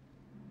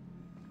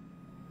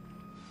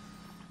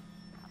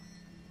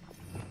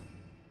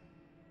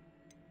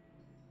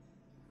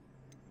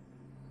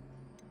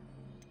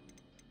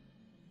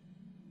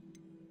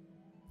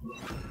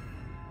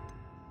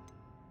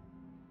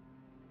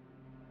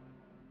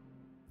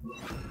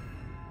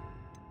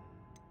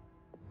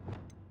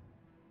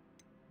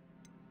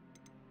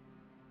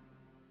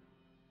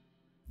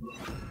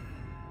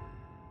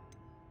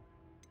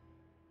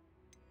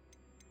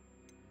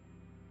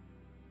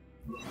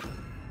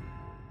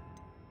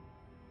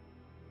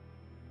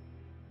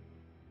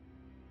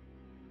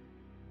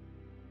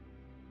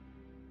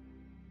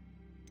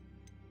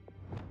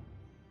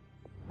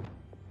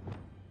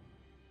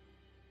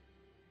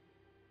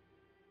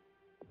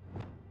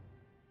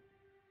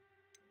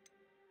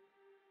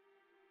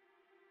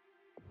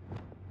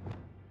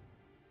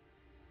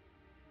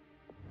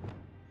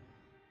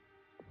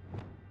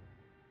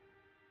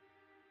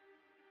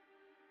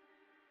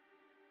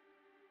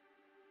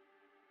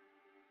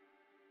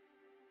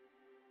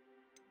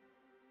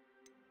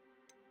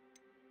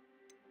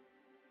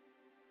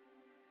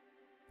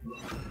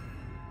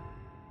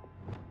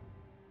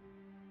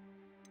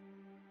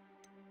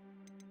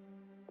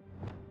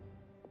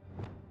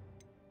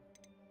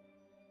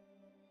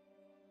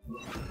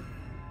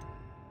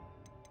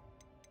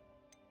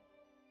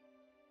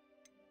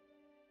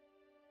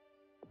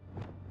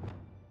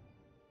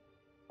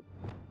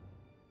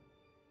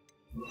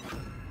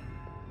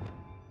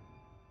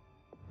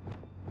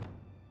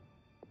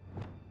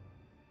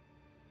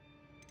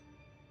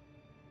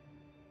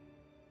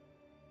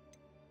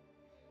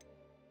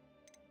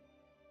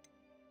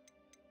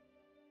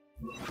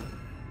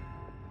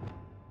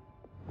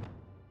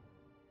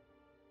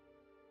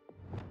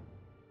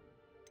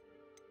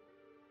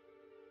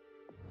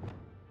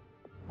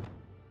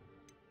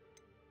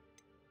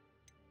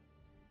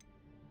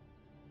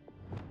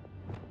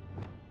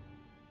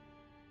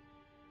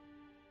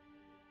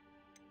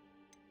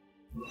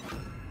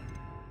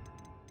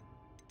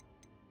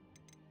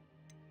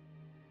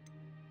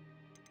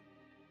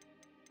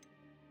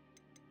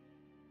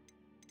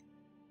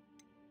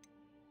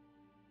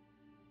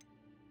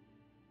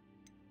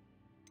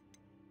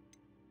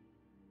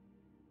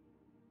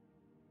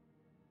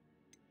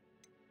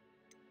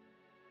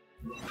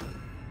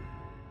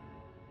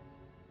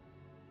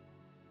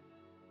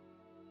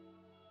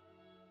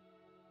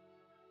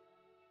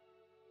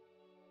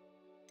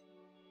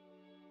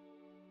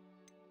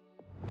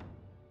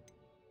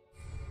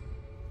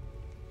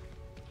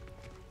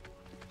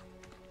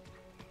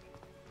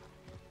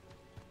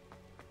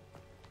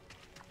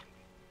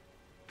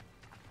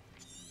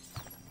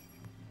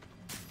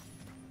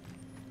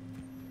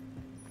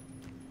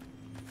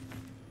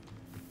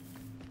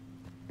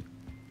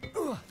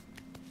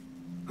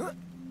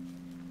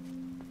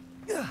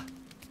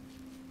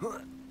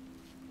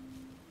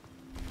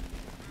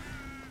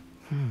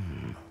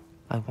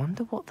 I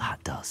wonder what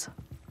that does.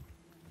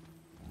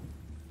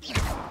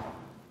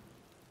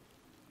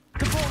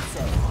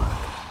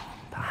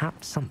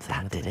 Perhaps something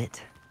that did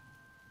it.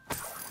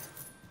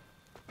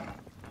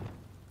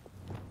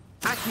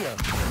 Accio!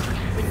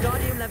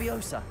 Wingardium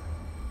Leviosa!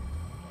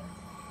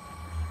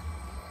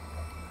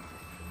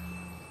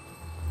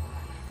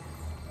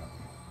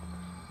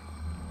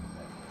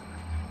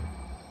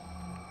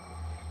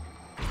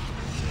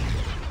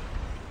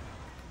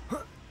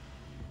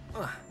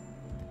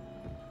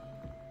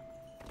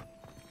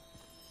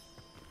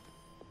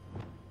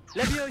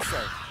 Levioso!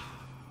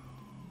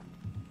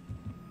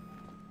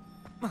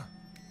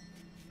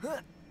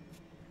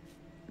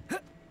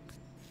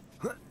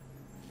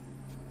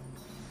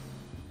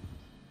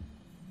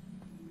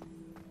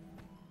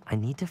 I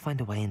need to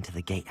find a way into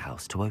the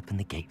gatehouse to open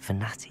the gate for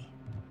Natty.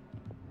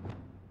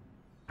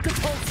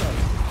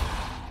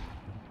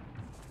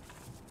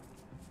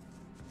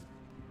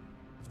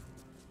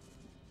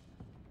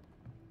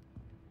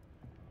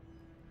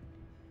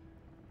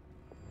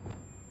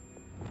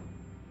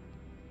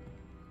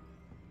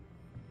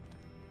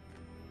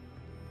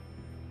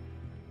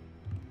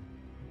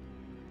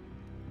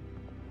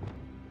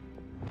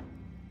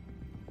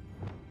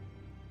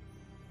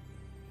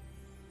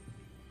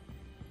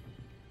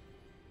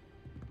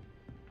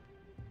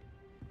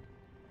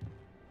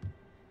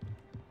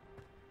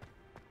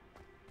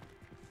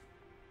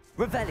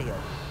 Revelio.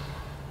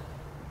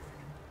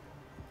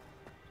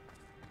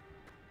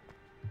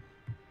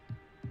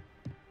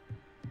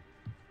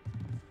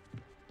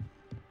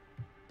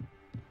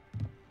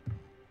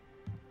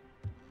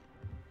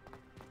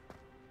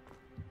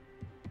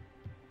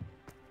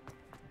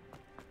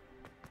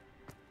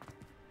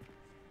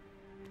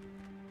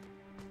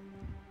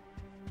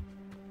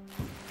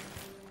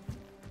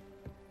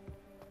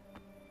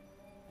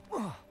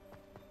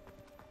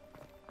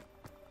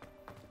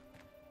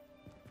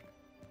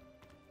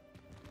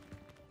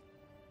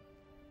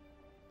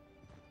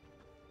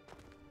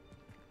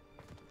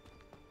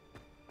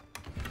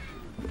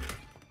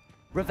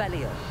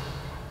 Revelio.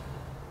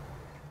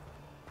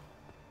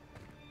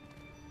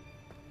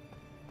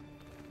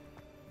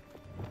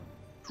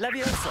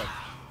 Levioso.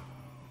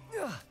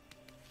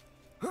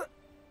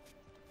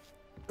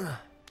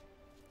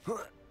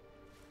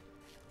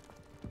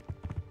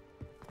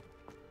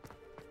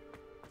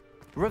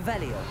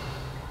 Revelio.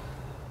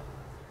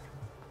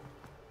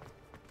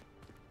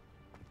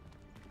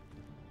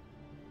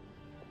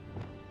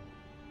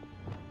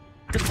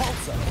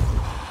 Depulso.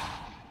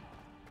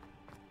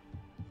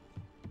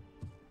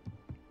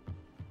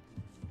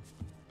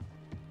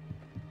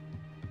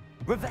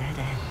 Dead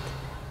end.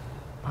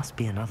 Must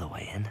be another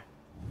way in.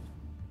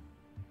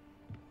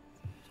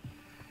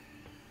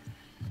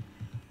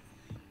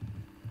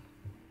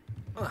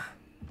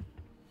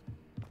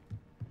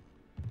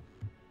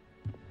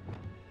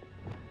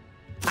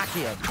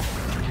 Accio.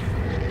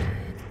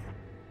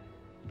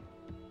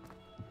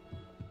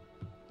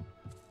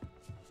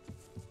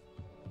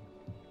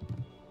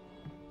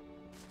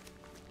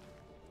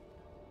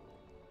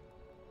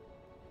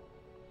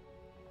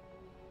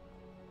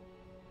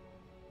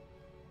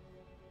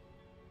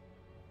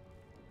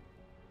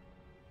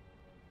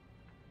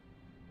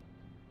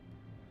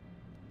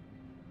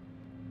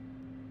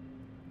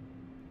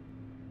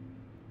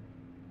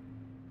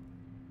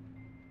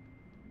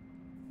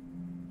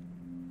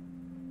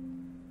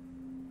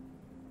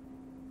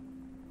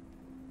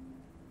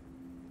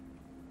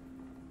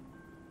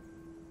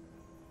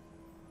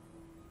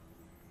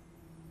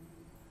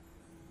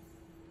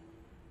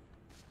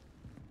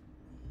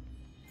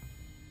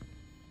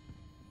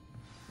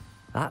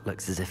 That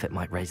looks as if it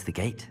might raise the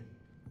gate.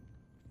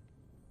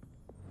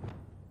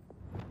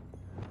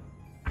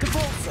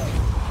 Depulso.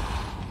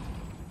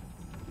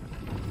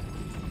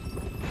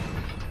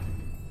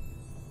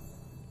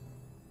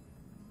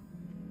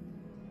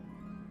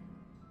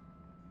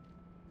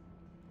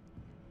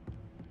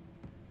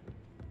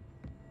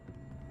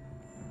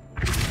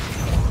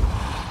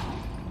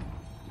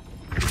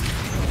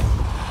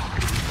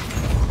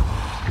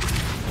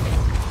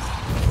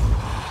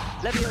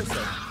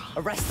 Levioso.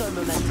 Arresto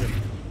momentum.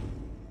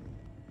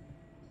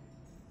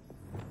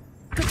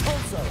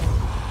 Depulso.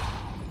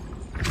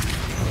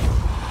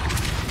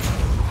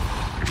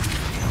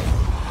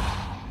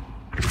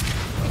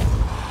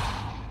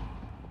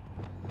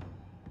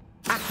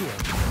 Accio.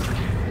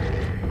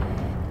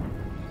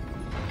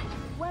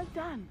 Well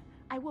done.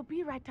 I will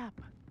be right up.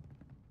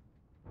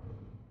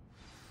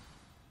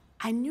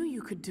 I knew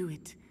you could do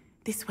it.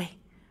 This way.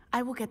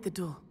 I will get the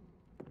door.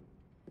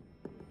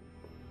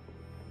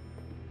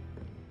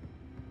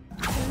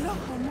 Hello,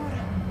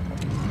 Homura.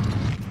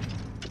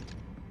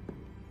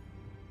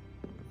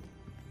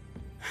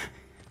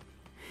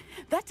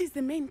 That is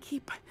the main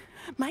keep.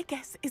 My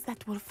guess is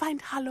that we'll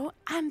find Harlow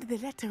and the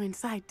letter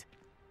inside.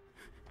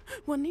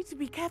 We'll need to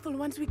be careful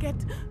once we get...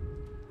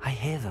 I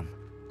hear them.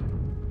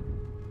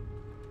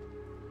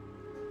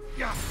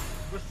 Yeah,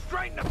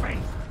 restrain the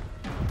beast!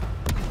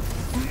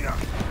 Yeah.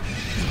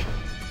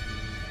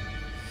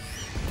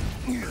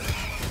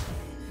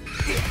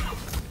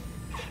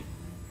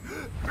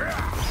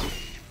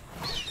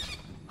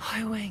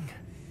 High Wing.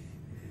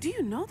 Do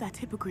you know that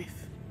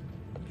hippogriff?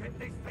 Get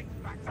this thing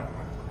back to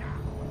now.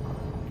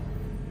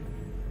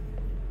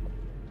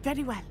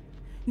 Very well.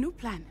 New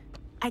plan.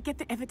 I get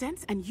the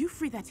evidence and you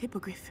free that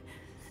hippogriff.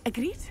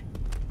 Agreed?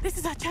 This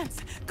is our chance.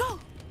 Go!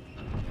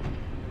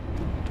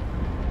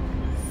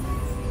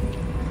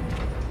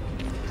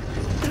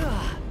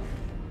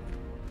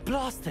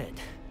 Blasted!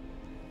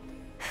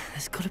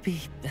 There's gotta be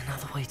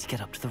another way to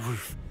get up to the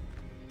roof.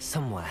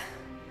 Somewhere.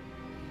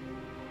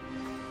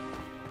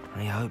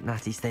 I hope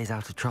Natty stays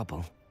out of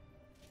trouble.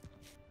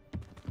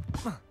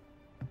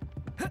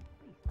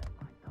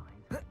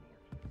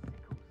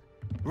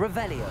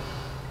 Revelio.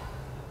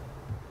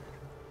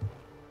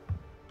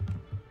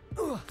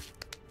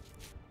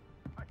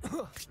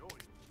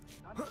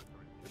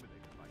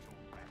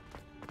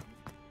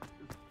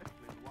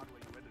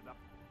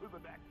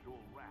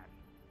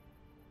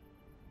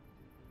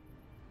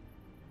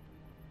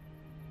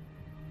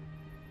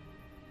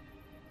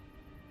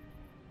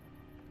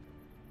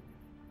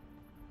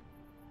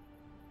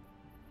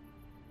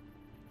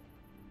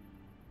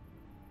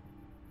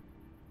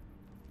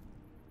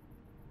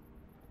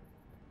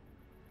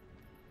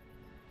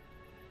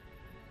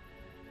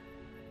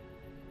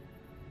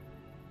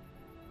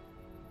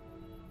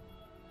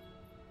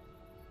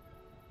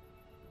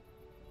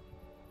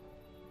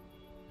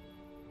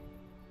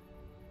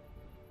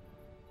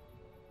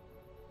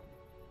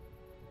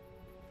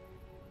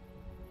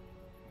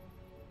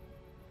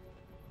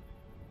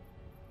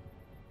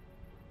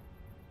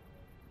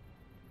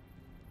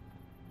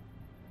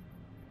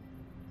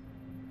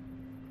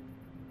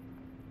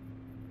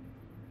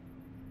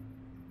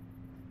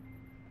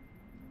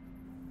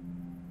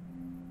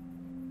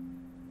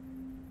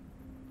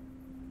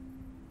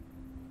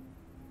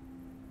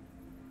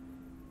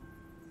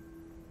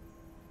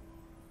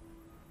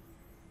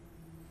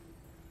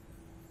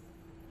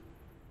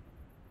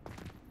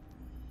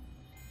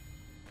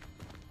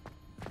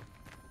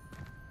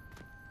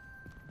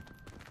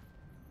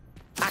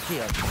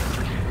 Accio.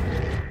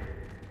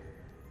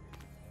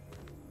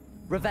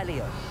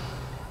 Revelio.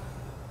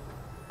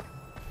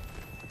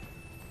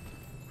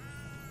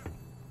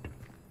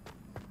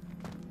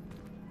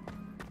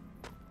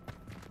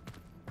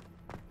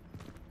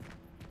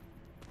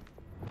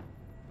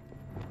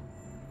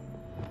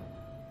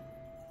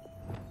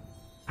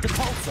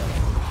 Depulso.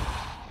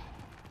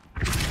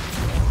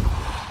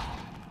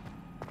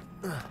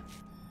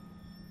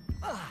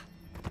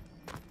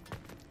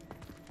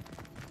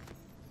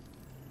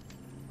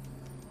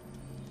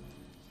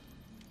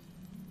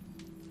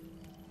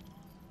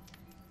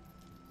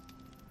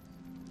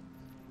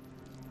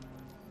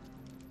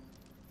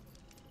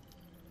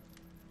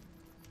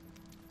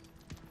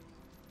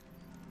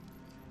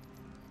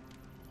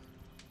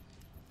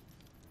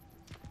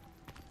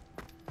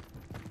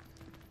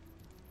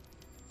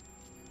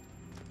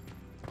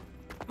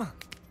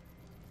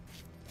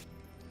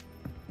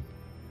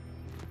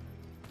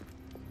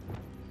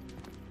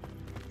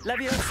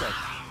 Levioso.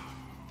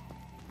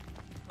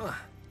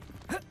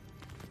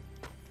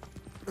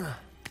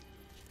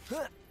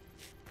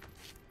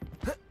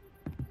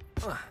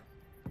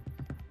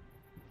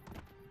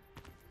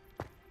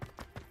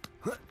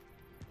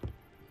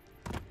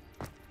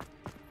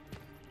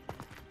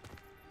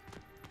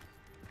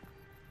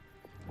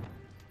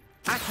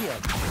 Accio.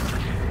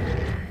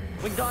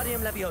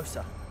 Wingardium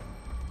Leviosa.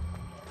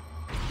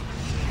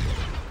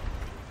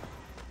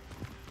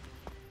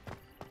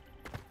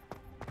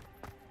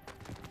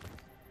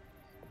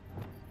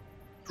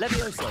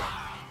 Levioso.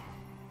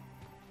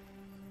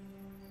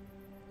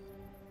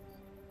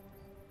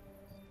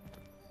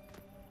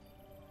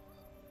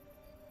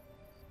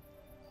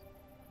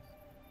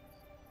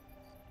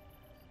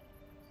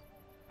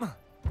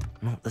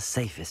 Not the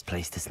safest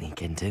place to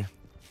sneak into.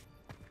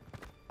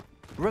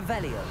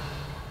 Revelio.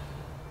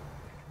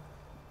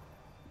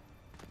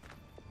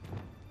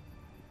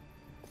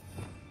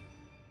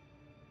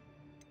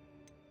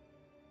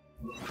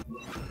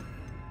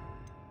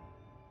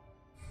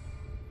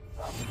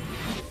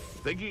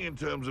 Thinking in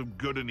terms of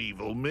good and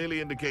evil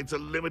merely indicates a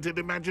limited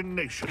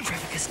imagination.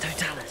 Trevicus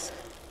Totalis.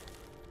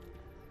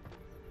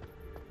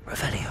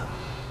 Revelio.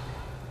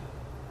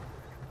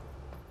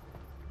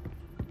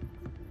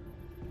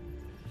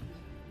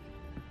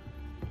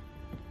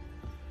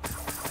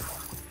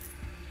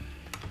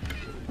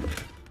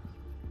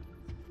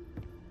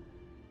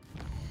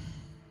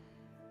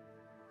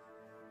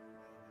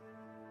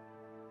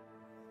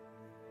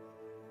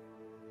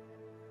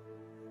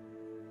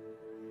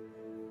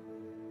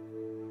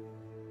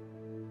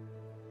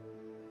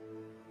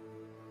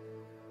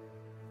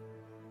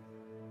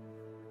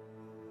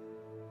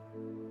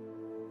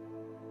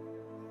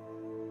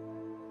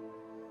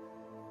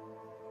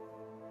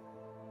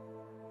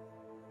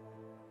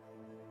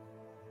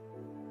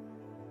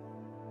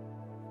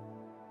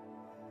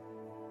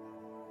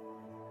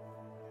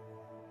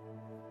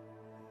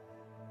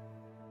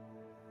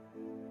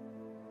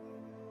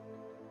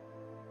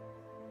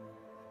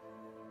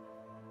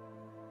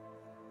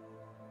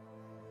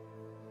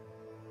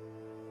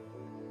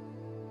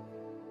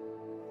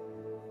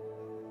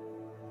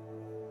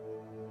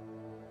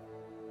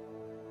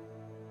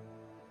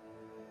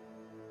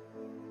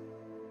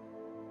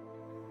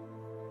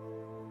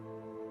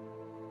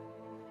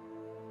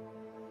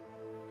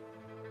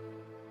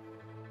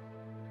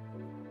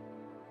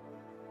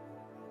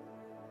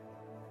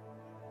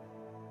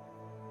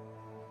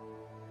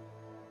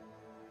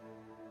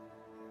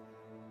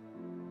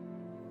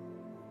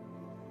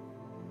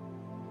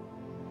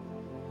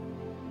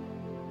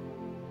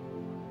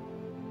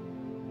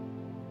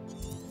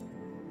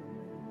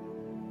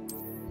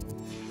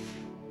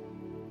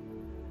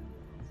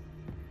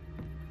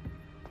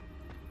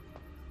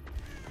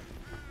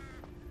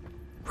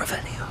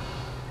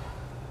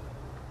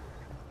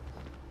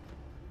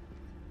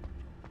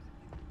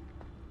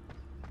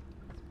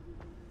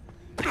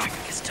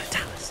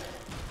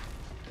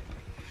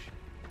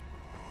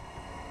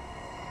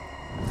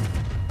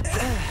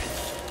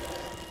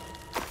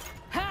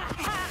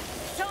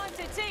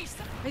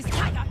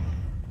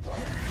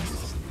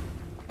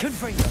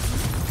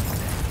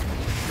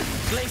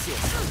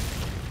 Glacius!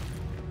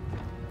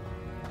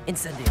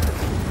 Incendio!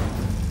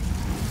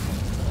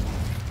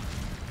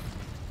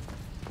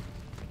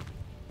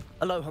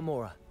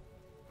 Alohomora.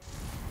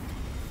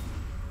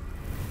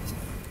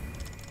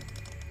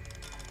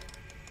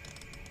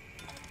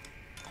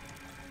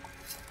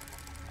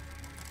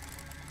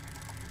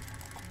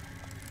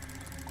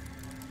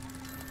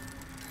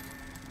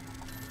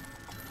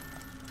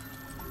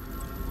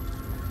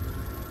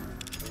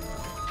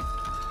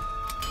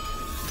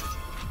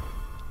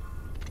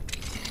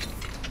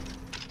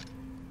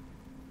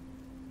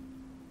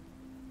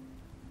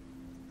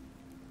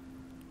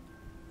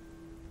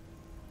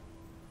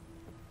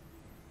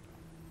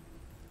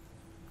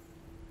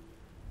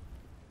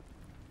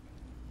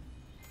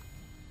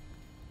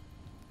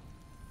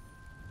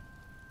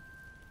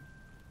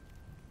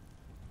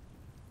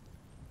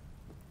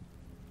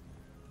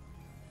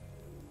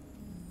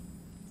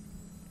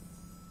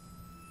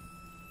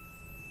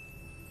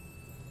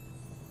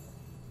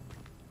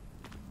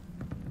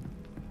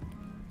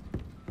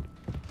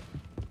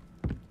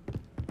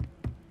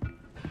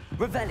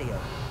 Revelio.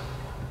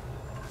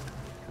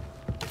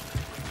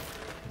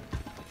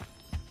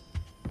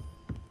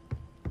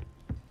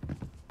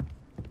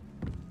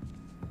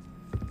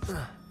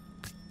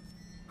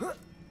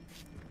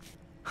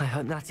 I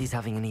hope Natty's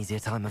having an easier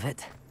time of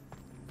it.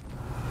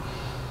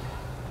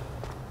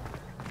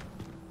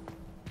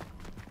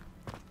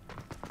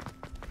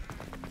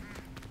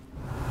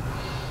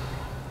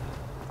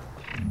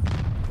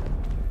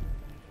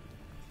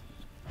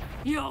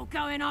 You're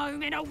going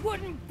home in a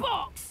wooden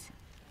box!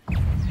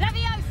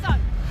 Levioso!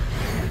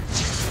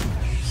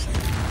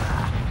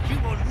 You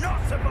will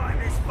not survive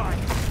this fight!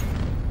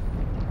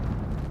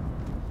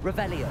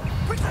 Revelio.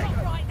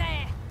 Stop right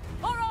there!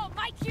 Or I'll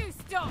make you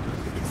stop!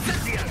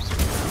 Incendio!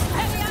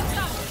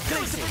 Levioso!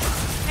 Glacius!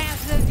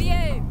 How's the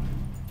view?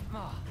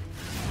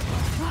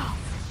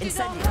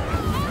 Incendio!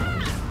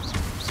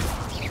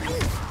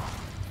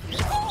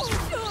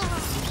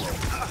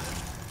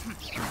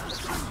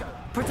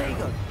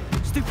 Protego!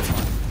 Stupid!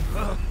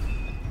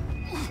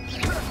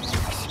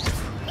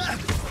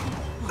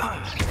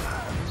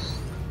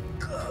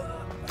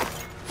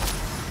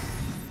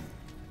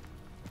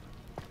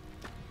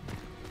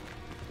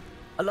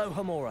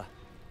 Alohomora.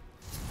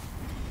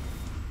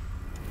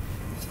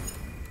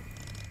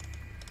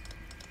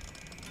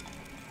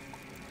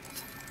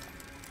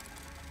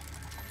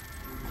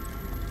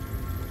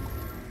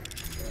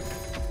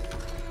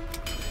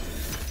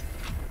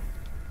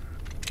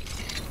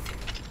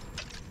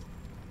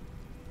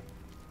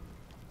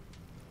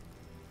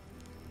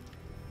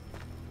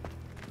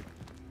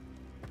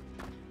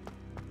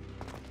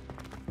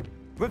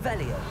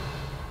 Revelio.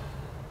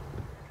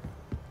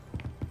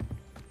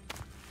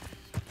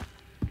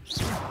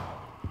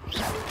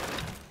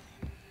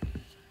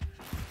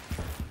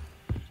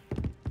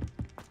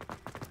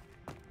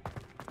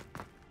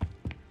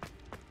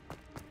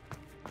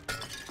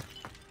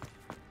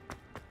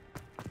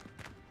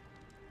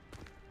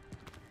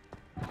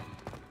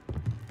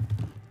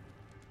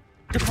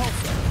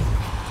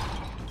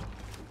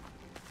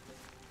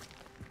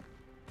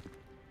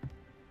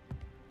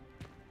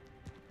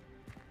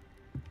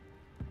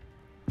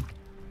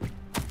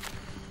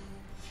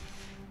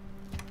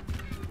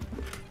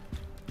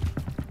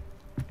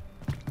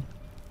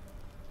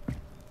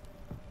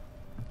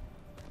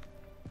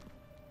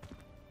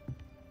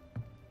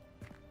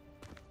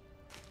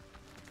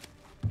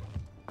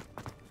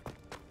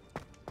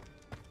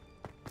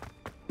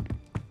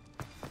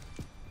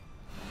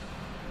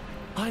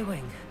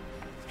 I-Wing,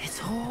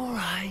 it's all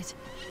right.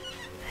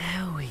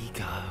 There we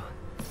go.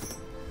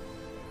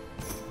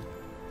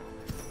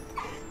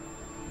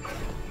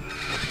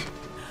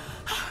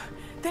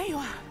 There you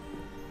are.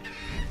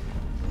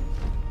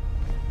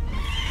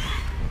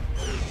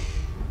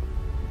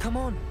 Come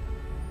on.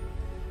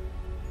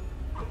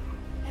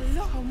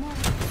 Hello, Mom.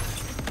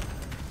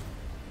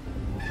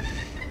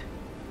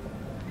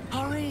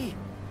 Hurry!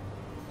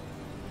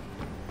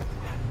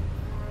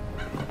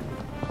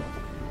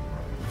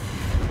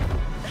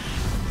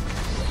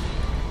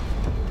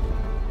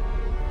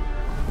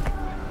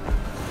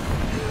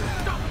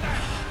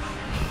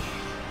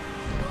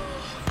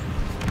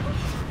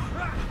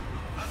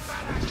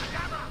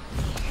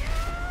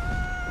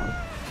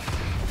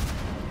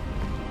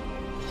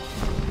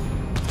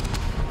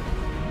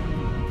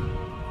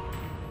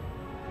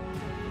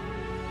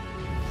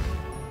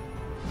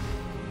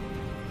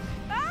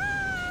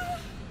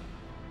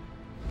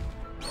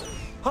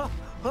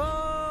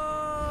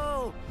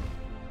 Oh!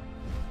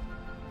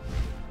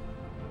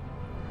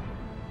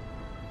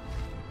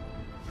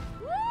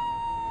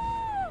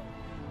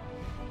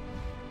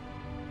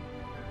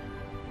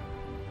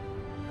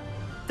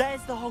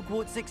 There's the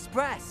Hogwarts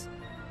Express.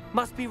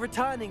 Must be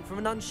returning from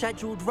an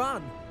unscheduled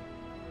run.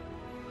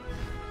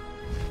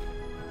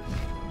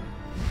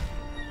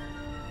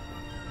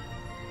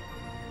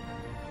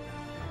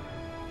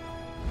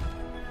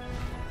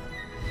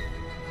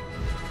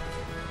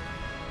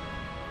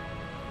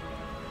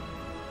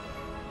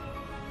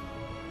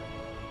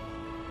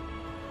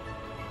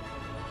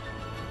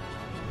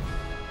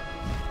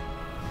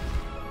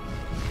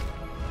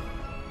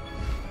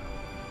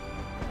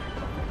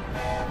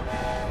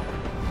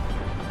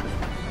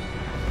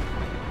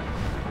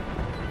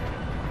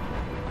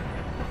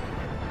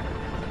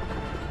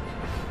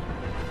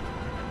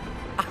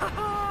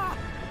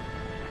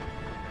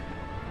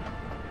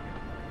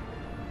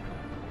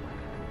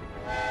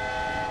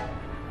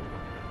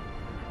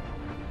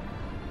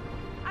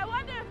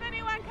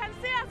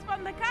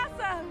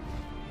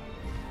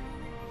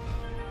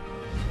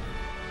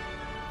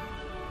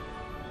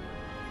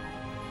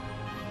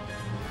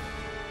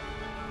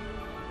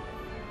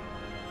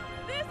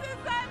 is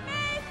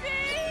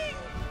amazing!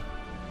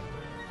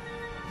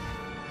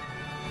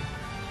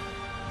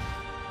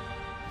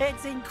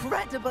 It's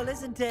incredible,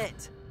 isn't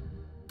it?